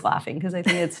that's why I was laughing, because I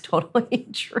think it's totally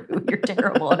true. You're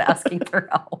terrible at asking for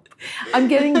help. I'm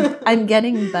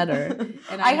getting better.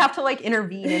 And I have to like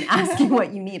intervene and ask you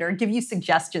what you need or give you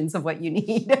suggestions of what you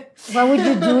need. What would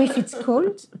you do if it's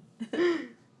cold?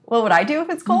 What would I do if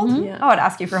it's cold? Mm-hmm. Yeah. Oh, I'd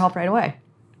ask you for help right away.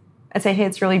 I'd say, hey,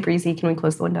 it's really breezy. Can we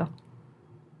close the window?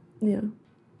 Yeah.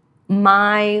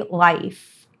 My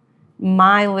life,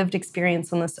 my lived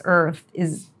experience on this earth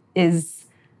is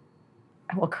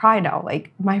I will cry now.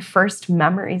 Like, my first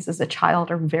memories as a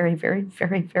child are very, very,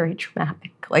 very, very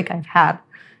traumatic. Like, I've had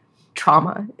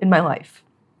trauma in my life,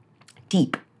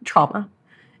 deep trauma.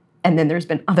 And then there's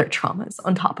been other traumas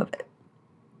on top of it.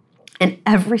 And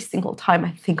every single time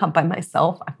I think I'm by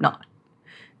myself, I'm not.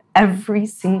 Every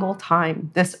single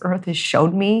time this earth has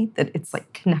showed me that it's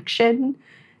like connection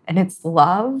and it's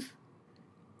love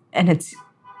and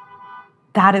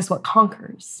that is what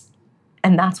conquers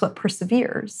and that's what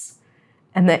perseveres.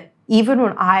 And that even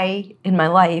when I, in my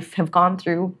life, have gone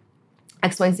through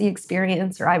XYZ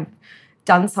experience or I've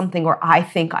done something where I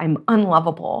think I'm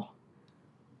unlovable,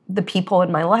 the people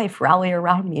in my life rally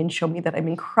around me and show me that I'm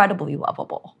incredibly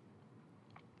lovable.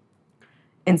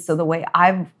 And so the way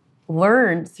I've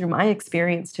learned through my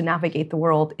experience to navigate the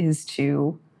world is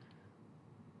to,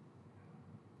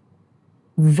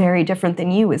 very different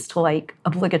than you, is to like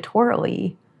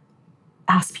obligatorily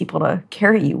ask people to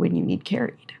carry you when you need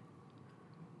carried.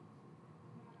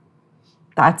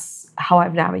 That's how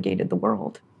I've navigated the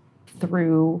world,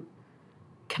 through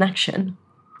connection.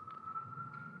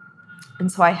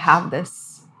 And so I have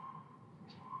this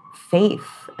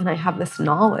faith and I have this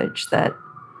knowledge that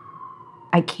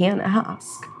I can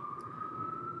ask.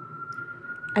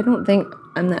 I don't think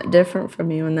I'm that different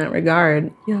from you in that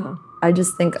regard. Yeah. I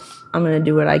just think I'm going to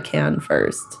do what I can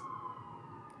first.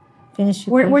 Finish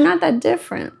your We're not that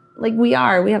different. Like, we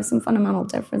have some fundamental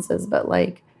differences, but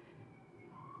like,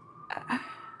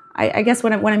 I guess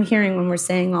what I'm hearing when we're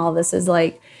saying all this is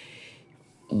like,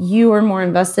 you are more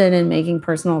invested in making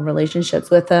personal relationships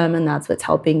with them, and that's what's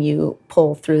helping you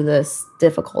pull through this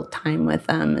difficult time with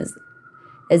them,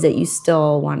 is that you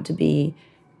still want to be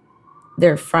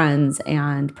their friends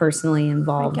and personally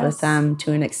involved with them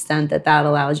to an extent that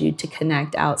allows you to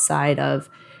connect outside of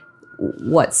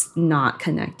what's not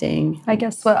connecting. I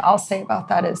guess what I'll say about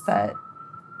that is that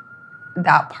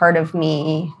part of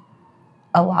me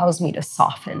allows me to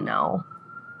soften now.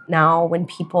 Now, when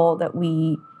people that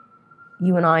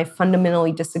you and I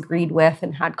fundamentally disagreed with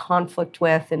and had conflict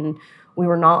with, and we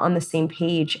were not on the same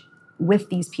page with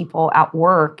these people at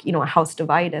work, a house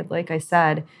divided, like I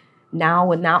said, now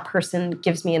when that person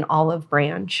gives me an olive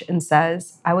branch and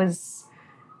says, I was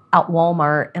at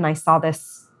Walmart and I saw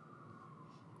this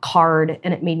card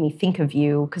and it made me think of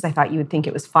you because I thought you would think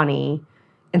it was funny.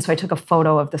 And so I took a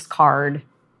photo of this card.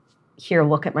 Here,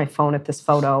 look at my phone at this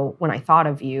photo. When I thought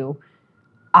of you,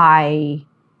 I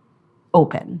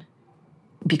open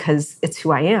because it's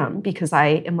who I am, because I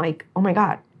am like, oh my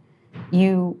God,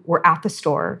 you were at the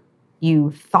store.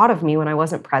 You thought of me when I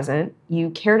wasn't present.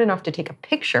 You cared enough to take a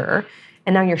picture,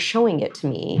 and now you're showing it to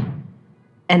me.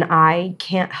 And I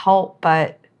can't help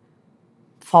but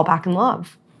fall back in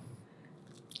love.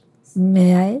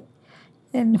 May I?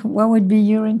 And what would be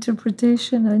your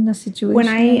interpretation in a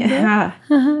situation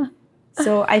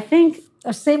So I think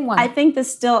the same one. I think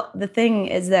the thing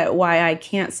is that why I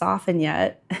can't soften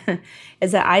yet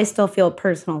is that I still feel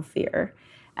personal fear.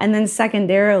 And then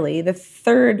secondarily, the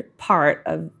third part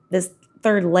of this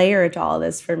third layer to all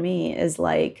this for me is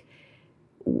like,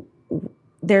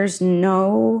 there's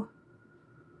no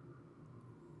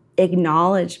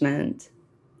acknowledgement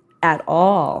at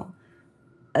all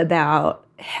about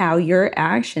how your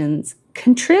actions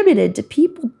contributed to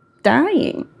people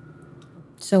dying.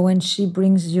 So when she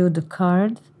brings you the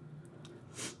card,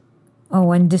 or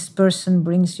when this person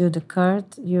brings you the card,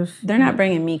 they're not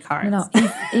bringing me cards. No,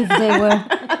 if they were,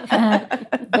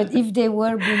 but if they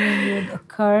were bringing you the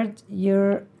card,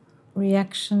 your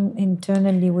reaction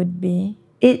internally would be?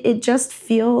 It just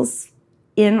feels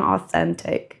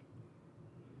inauthentic.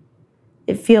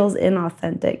 It feels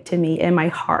inauthentic to me in my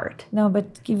heart. No,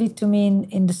 but give it to me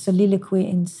in the soliloquy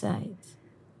inside.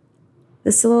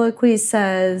 The soliloquy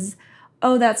says,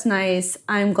 oh, that's nice.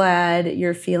 I'm glad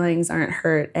your feelings aren't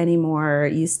hurt anymore.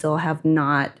 You still have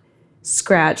not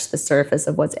scratched the surface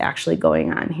of what's actually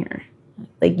going on here.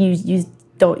 Like you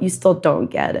still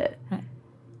don't get it. Right.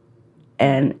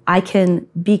 And I can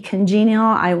be congenial.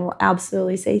 I will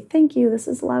absolutely say, thank you. This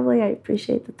is lovely. I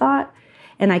appreciate the thought.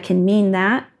 And I can mean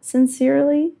that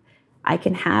sincerely. I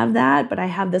can have that, but I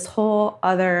have this whole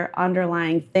other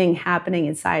underlying thing happening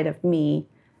inside of me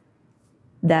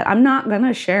that I'm not going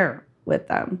to share with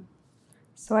them.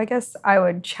 So I guess I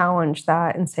would challenge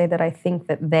that and say that I think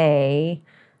that they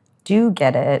do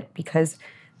get it because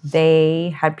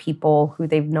they had people who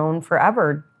they've known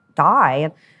forever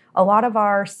die. A lot of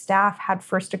our staff had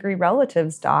first-degree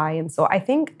relatives die. And so I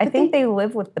think they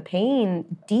live with the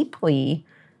pain deeply.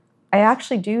 I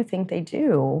actually do think they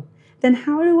do. Then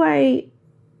how do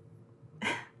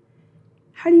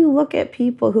you look at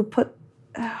people who put,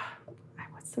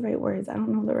 what's the right words? I don't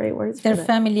know the right words. Their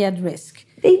family at risk.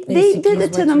 They did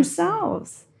it to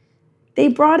themselves. They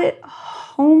brought it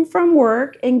home from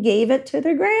work and gave it to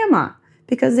their grandma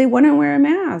because they wouldn't wear a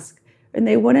mask and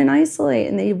they wouldn't isolate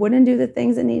and they wouldn't do the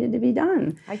things that needed to be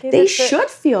done. They should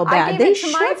feel bad. I gave it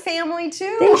to my family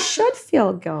too. They should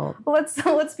feel guilt.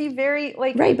 Let's be very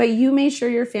right. But you made sure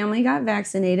your family got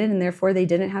vaccinated and therefore they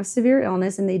didn't have severe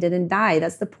illness and they didn't die.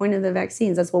 That's the point of the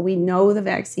vaccines. That's what we know the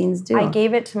vaccines do. I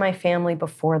gave it to my family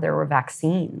before there were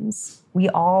vaccines. We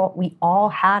all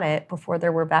had it before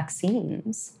there were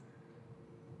vaccines.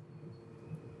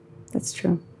 That's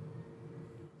true.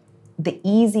 The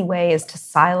easy way is to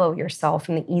silo yourself,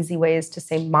 and the easy way is to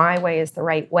say my way is the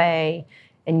right way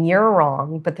and you're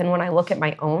wrong. But then when I look at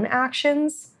my own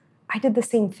actions, I did the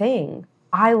same thing.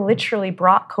 I literally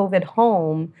brought COVID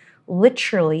home,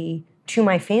 literally, to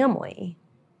my family.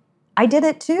 I did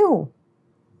it too.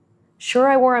 Sure,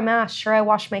 I wore a mask. Sure, I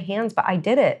washed my hands, but I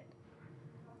did it.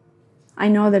 I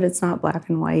know that it's not black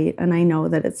and white, and I know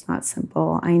that it's not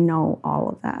simple. I know all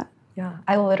of that. Yeah,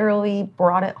 I literally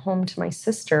brought it home to my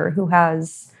sister who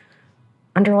has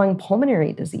underlying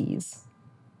pulmonary disease.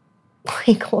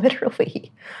 Like,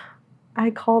 literally.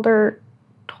 I called her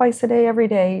twice a day, every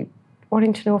day,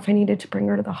 wanting to know if I needed to bring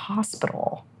her to the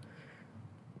hospital.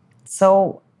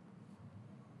 So,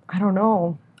 I don't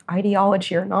know,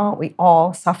 ideology or not, we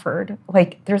all suffered.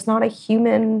 Like, there's not a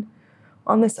human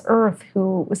on this earth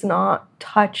who was not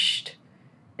touched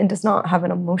and does not have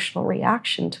an emotional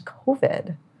reaction to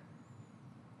COVID.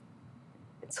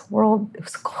 It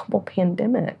was a global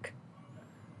pandemic.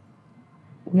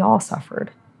 We all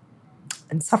suffered.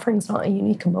 And suffering's not a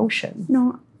unique emotion.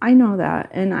 No, I know that.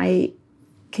 And I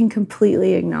can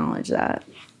completely acknowledge that.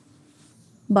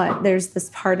 But there's this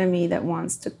part of me that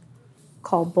wants to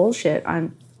call bullshit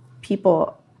on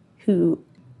people who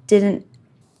didn't,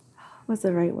 what's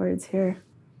the right words here?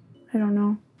 I don't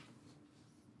know.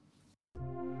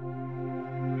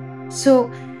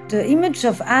 So the image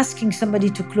of asking somebody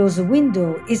to close a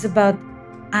window is about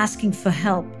asking for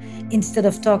help instead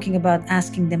of talking about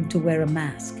asking them to wear a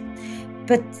mask.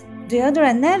 But the other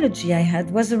analogy I had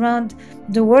was around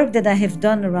the work that I have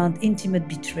done around intimate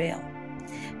betrayal.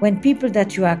 When people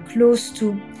that you are close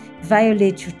to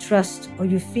violate your trust, or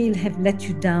you feel have let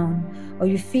you down, or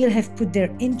you feel have put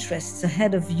their interests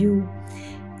ahead of you,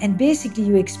 and basically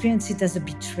you experience it as a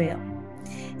betrayal.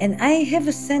 And I have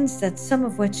a sense that some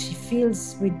of what she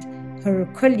feels with her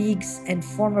colleagues and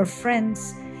former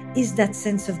friends is that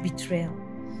sense of betrayal.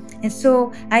 And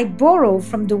so I borrow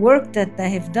from the work that I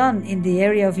have done in the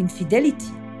area of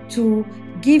infidelity to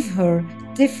give her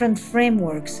different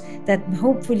frameworks that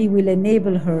hopefully will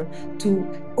enable her to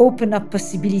open up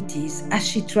possibilities as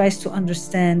she tries to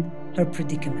understand her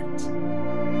predicament.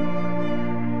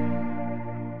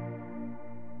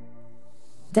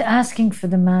 The asking for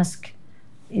the mask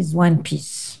is one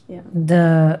piece. Yeah.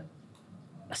 The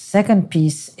second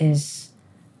piece is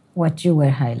what you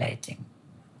were highlighting.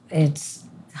 It's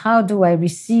how do I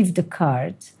receive the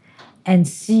card and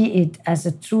see it as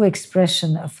a true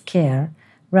expression of care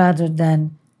rather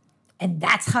than, and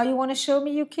that's how you want to show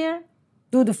me you care?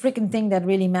 Do the freaking thing that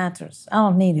really matters. I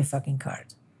don't need your fucking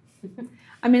card.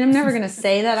 I mean, I'm never going to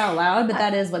say that out loud, but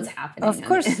that is what's happening. Of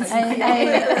course.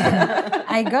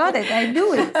 I got it. I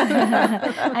knew it.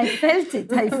 I felt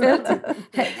it.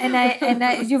 And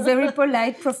I, you're very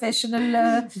polite,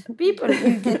 professional people.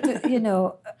 You get to,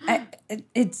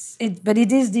 but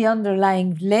it is the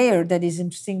underlying layer that is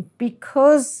interesting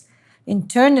because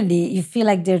internally you feel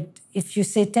like if you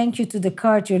say thank you to the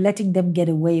card, you're letting them get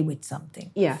away with something.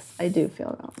 Yes, I do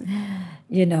feel that.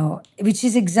 Which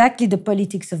is exactly the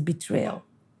politics of betrayal.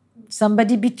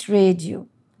 Somebody betrayed you.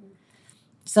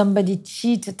 Somebody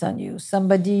cheated on you.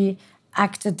 Somebody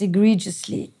acted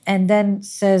egregiously and then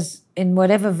says in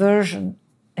whatever version,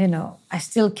 I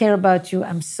still care about you.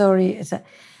 I'm sorry.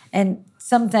 And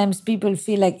sometimes people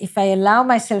feel like if I allow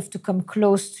myself to come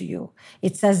close to you,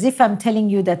 it's as if I'm telling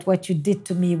you that what you did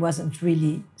to me wasn't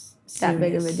really serious. That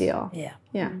big of a deal. Yeah.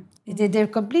 Yeah. They're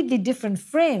completely different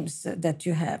frames that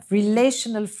you have,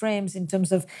 relational frames in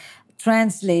terms of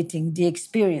translating the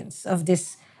experience of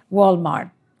this Walmart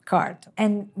card.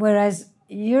 And whereas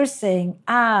you're saying,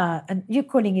 and you're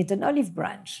calling it an olive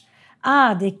branch,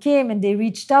 they came and they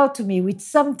reached out to me with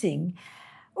something.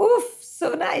 Oof,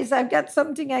 so nice. I've got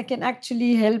something I can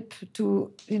actually help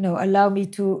to, allow me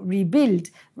to rebuild,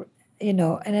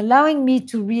 and allowing me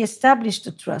to reestablish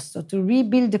the trust or to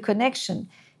rebuild the connection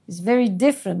is very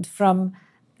different from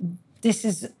this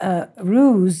is a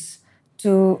ruse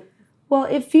to... Well,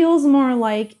 it feels more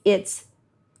like it's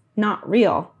not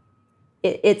real.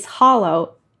 It's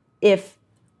hollow if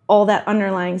all that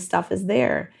underlying stuff is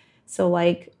there. So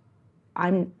like, I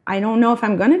don't know if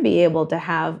I'm going to be able to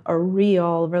have a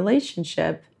real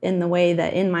relationship in the way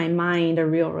that in my mind a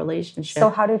real relationship. So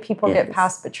how do people get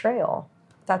past betrayal?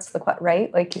 That's the question,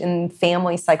 right? Like in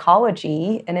family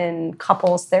psychology and in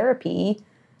couples therapy,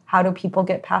 how do people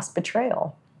get past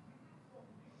betrayal?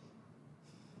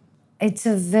 It's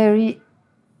a very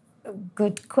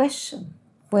good question.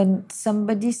 When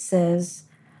somebody says,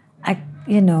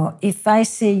 if I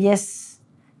say yes,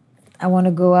 I want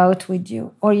to go out with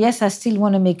you, or yes, I still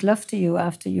want to make love to you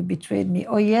after you betrayed me,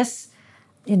 or yes,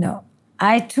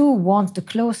 I too want the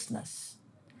closeness,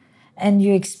 and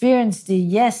you experience the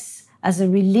yes as a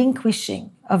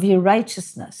relinquishing of your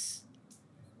righteousness,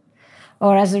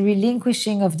 or as a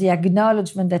relinquishing of the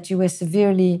acknowledgement that you were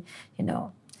severely,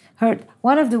 hurt.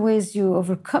 One of the ways you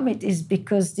overcome it is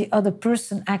because the other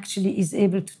person actually is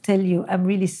able to tell you, I'm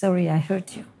really sorry I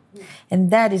hurt you.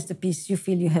 And that is the piece you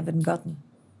feel you haven't gotten.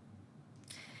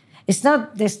 It's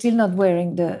not, they're still not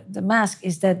wearing the mask,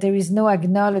 is that there is no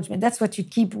acknowledgement. That's what you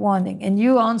keep wanting. And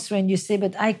you answer and you say,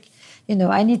 but I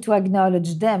need to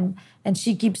acknowledge them. And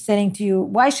she keeps saying to you,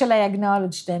 why shall I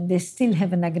acknowledge them? They still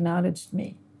haven't acknowledged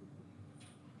me.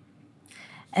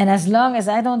 And as long as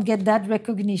I don't get that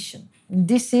recognition,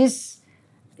 this is,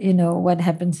 what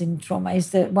happens in trauma,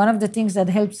 is that one of the things that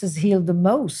helps us heal the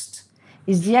most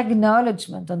is the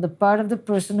acknowledgement on the part of the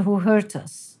person who hurt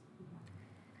us.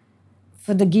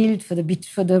 For the guilt, for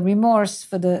the remorse,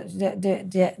 for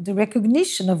the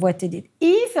recognition of what they did,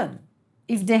 even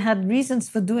if they had reasons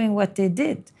for doing what they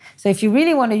did. So if you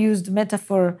really want to use the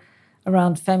metaphor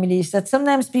around families, that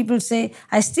sometimes people say,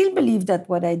 I still believe that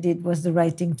what I did was the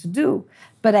right thing to do,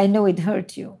 but I know it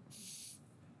hurt you.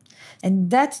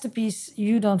 And that's the piece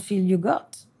you don't feel you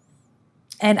got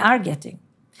and are getting,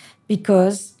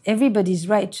 because everybody's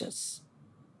righteous.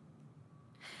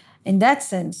 In that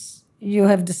sense, you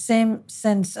have the same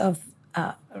sense of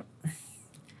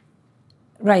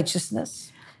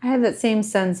righteousness. I have that same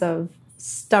sense of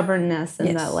stubbornness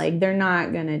and that like they're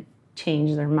not going to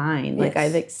change their mind. Like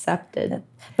I've accepted.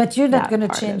 But you're not going to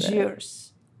change yours.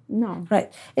 No.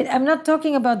 Right. I'm not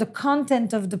talking about the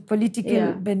content of the political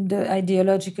and the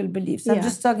ideological beliefs. I'm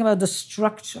just talking about the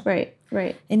structure.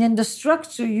 Right. And in the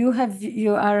structure,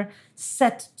 you are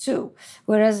set to.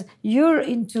 Whereas you're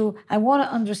into, I want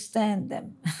to understand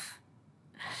them.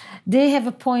 They have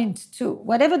a point too.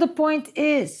 Whatever the point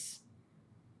is.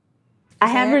 I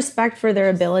have respect for their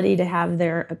ability to have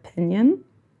their opinion.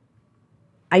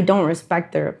 I don't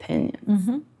respect their opinion.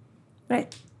 Mm-hmm.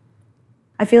 Right.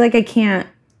 I feel like I can't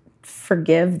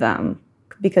forgive them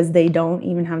because they don't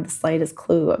even have the slightest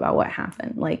clue about what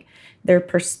happened. Like their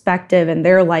perspective and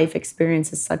their life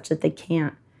experience is such that they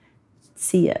can't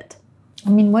see it. I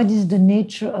mean, what is the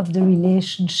nature of the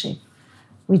relationship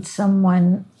with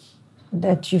someone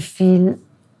that you feel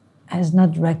has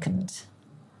not reckoned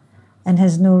and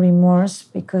has no remorse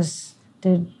because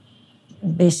they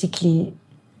basically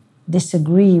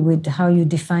disagree with how you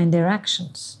define their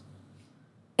actions?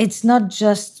 It's not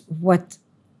just what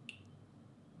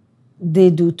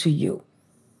they do to you.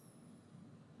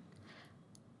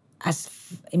 As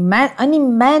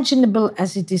unimaginable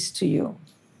as it is to you,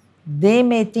 they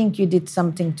may think you did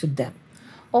something to them.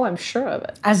 Oh, I'm sure of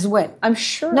it. As well. I'm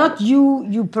sure. Not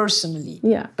you personally.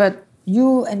 Yeah. But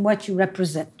you and what you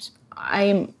represent.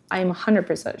 I'm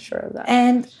 100% sure of that.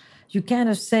 And you kind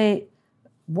of say,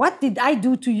 what did I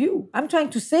do to you? I'm trying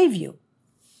to save you.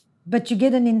 But you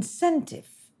get an incentive.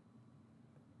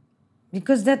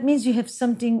 Because that means you have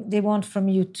something they want from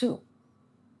you too.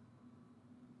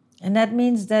 And that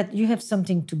means that you have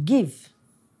something to give.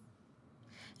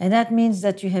 And that means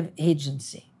that you have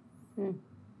agency. Mm.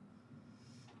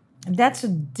 And that's a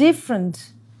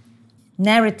different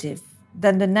narrative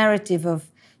than the narrative of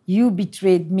you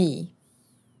betrayed me.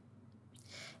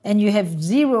 And you have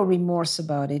zero remorse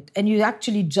about it. And you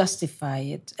actually justify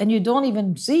it. And you don't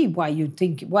even see why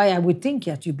I would think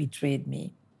that you betrayed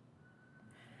me.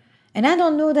 And I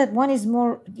don't know that one is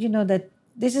more, that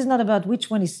this is not about which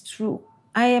one is true.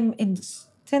 I am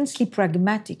intensely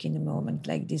pragmatic in a moment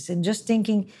like this and just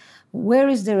thinking, where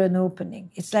is there an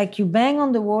opening? It's like you bang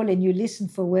on the wall and you listen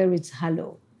for where it's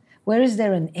hollow. Where is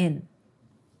there an end?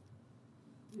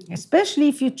 Especially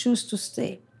if you choose to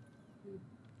stay.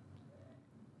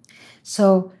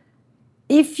 So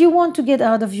if you want to get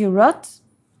out of your rut,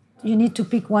 you need to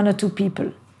pick 1 or 2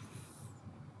 people.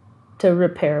 To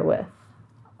repair with.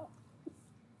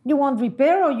 You want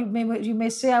repair, or you may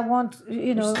say, I want,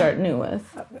 start new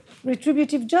with.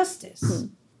 Retributive justice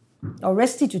or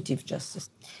restitutive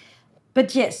justice.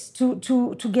 But yes,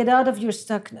 to get out of your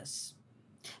stuckness.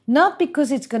 Not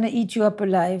because it's going to eat you up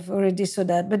alive or this or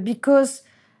that, but because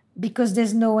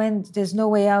there's no end, there's no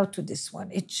way out to this one.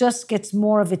 It just gets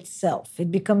more of itself. It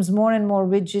becomes more and more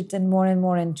rigid and more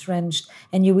entrenched,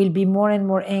 and you will be more and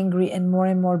more angry and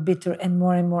more bitter and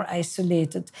more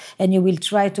isolated. And you will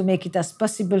try to make it as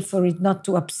possible for it not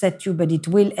to upset you, but it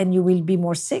will, and you will be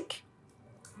more sick.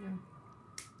 Yeah.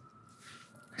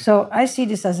 So I see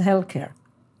this as healthcare.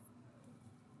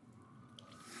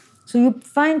 So you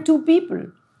find 2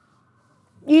 people.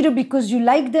 Either because you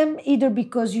like them, either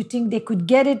because you think they could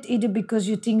get it, either because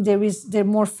you think they're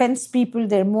more fence people,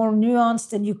 they're more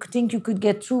nuanced, and you think you could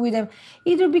get through with them,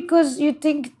 either because you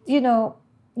think,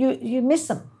 you miss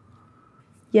them.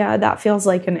 Yeah, that feels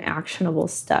like an actionable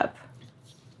step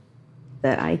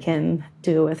that I can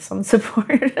do with some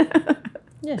support.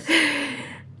 Yes.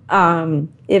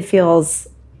 It feels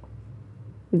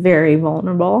very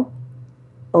vulnerable,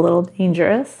 a little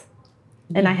dangerous.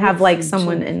 And I have like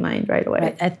someone in mind right away.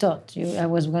 Right. I thought I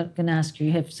was going to ask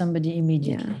you have somebody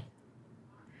immediately. Yeah.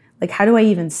 Like, how do I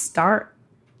even start?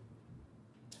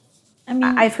 I mean,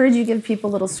 I've heard you give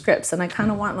people little scripts, and I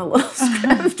kind of want a little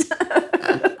script.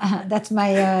 That's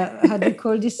my, how do you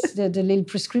call this? The little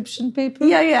prescription paper?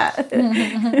 Yeah.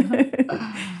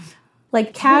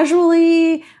 Like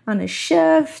casually on a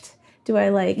shift. Do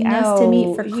I ask to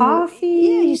meet for coffee?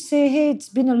 Yeah, you say, hey, it's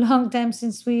been a long time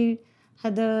since we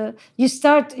had you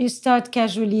start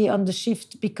casually on the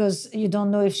shift because you don't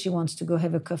know if she wants to go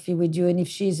have a coffee with you, and if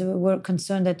she's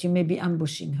concerned that you may be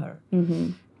ambushing her.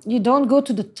 Mm-hmm. You don't go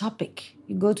to the topic,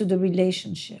 you go to the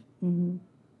relationship. Mm-hmm.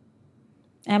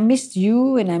 I missed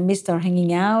you, and I missed our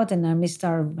hanging out, and I missed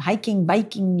our hiking,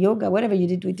 biking, yoga, whatever you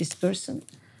did with this person.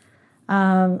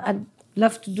 I'd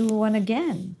love to do one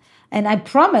again. And I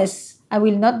promise I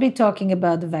will not be talking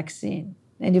about the vaccine.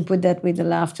 And you put that with the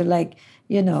laughter,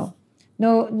 no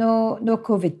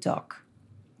COVID talk,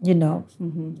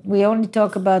 Mm-hmm. We only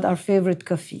talk about our favorite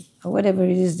coffee or whatever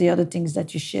it is, the other things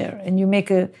that you share, and you make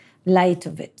a light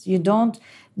of it. You don't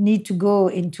need to go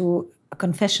into a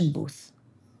confession booth.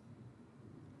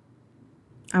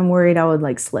 I'm worried I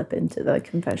would slip into the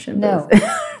confession booth.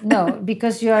 No,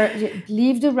 because you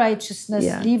leave the righteousness,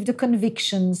 leave the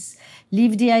convictions,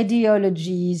 leave the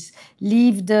ideologies,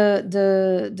 leave the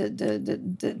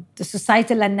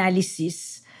societal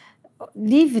analysis.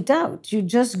 Leave it out. You're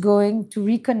just going to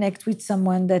reconnect with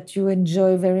someone that you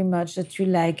enjoy very much, that you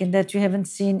like, and that you haven't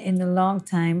seen in a long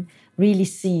time, really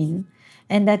seen,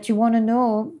 and that you want to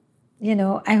know,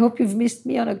 I hope you've missed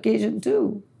me on occasion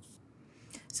too.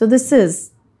 So this is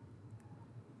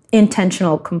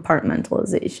intentional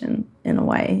compartmentalization in a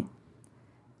way.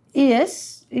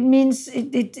 Yes, it means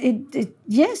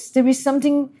yes, there is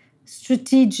something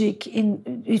strategic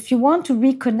in, if you want to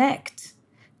reconnect,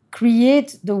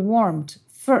 create the warmth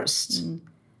first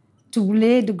to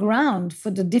lay the ground for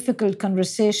the difficult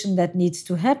conversation that needs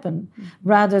to happen,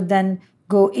 rather than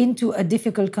go into a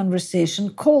difficult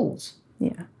conversation cold.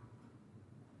 Yeah.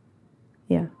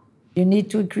 You need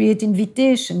to create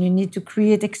invitation. You need to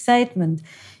create excitement.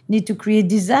 You need to create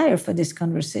desire for this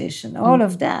conversation. All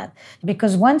of that.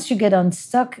 Because once you get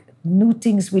unstuck, new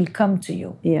things will come to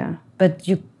you. Yeah. But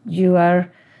you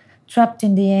are trapped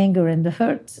in the anger and the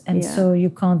hurt. And so you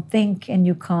can't think and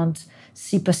you can't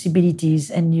see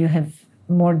possibilities, and you have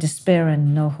more despair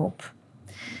and no hope.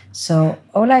 So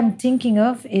all I'm thinking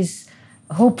of is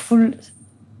hopeful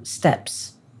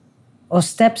steps, or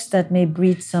steps that may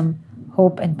breed some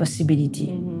hope and possibility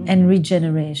and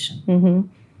regeneration. Mm-hmm.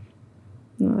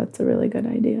 No, that's a really good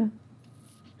idea.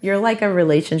 You're like a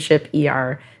relationship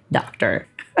ER doctor.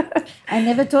 I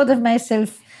never thought of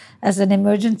myself as an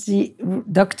emergency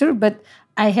doctor, but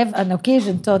I have on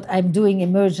occasion thought I'm doing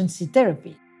emergency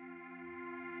therapy.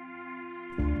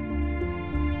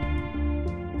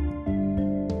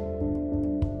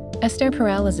 Esther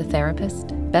Perel is a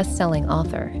therapist, best-selling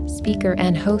author, speaker,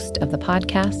 and host of the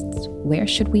podcasts Where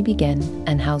Should We Begin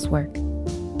and How's Work.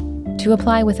 To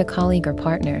apply with a colleague or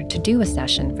partner to do a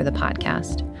session for the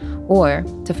podcast, or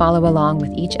to follow along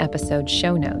with each episode's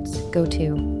show notes, go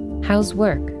to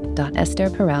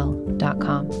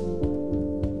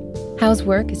howswork.estherperel.com. How's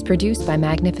Work is produced by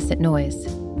Magnificent Noise.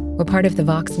 We're part of the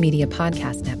Vox Media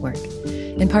Podcast Network,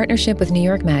 in partnership with New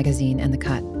York Magazine and The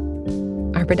Cut.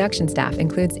 Our production staff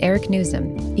includes Eric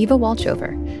Newsom, Eva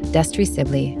Walchover, Destry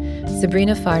Sibley,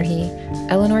 Sabrina Farhi,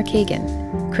 Eleanor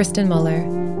Kagan, Kristen Muller,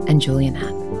 and Julian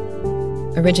Hatt.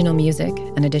 Original music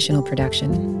and additional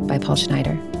production by Paul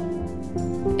Schneider.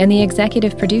 And the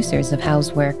executive producers of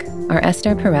How's Work are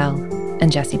Esther Perel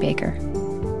and Jesse Baker.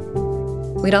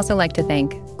 We'd also like to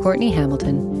thank Courtney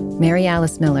Hamilton, Mary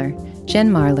Alice Miller,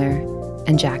 Jen Marler,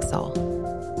 and Jack Saul.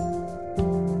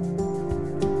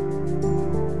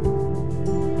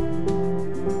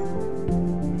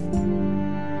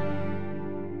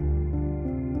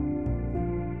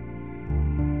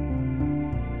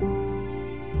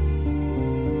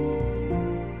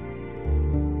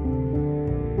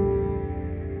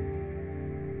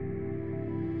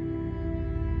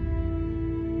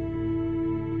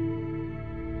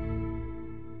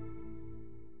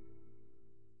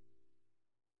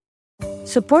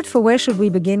 Support for Where Should We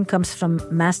Begin comes from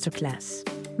Masterclass.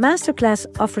 Masterclass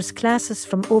offers classes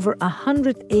from over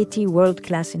 180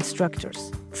 world-class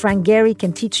instructors. Frank Gehry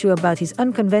can teach you about his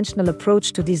unconventional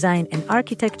approach to design and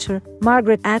architecture.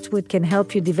 Margaret Atwood can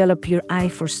help you develop your eye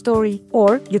for story.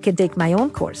 Or you can take my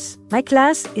own course. My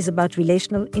class is about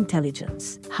relational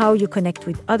intelligence, how you connect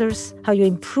with others, how you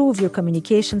improve your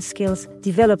communication skills,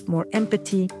 develop more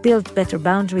empathy, build better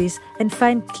boundaries, and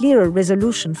find clearer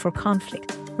resolution for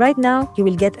conflict. Right now, you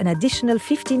will get an additional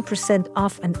 15%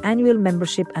 off an annual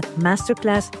membership at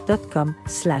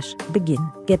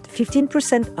masterclass.com/begin. Get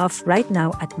 15% off right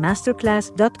now at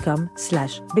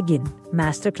masterclass.com/begin.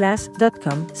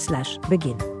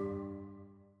 masterclass.com/begin.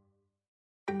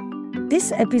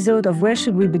 This episode of Where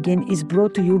Should We Begin is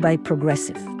brought to you by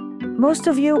Progressive. Most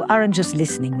of you aren't just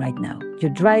listening right now.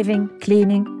 You're driving,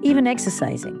 cleaning, even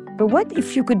exercising. But what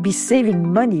if you could be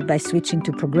saving money by switching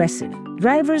to Progressive?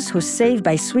 Drivers who save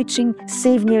by switching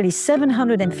save nearly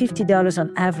 $750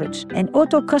 on average, and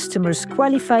auto customers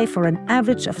qualify for an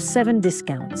average of 7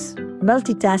 discounts.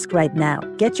 Multitask right now.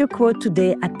 Get your quote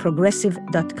today at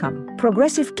progressive.com.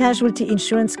 Progressive Casualty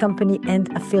Insurance Company and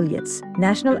Affiliates.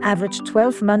 National average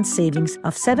 12-month savings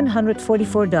of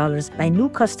 $744 by new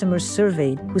customers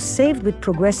surveyed who saved with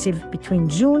Progressive between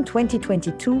June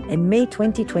 2022 and May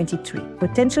 2023.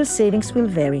 Potential savings will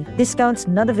vary. Discounts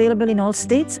not available in all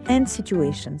states and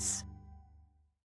situations.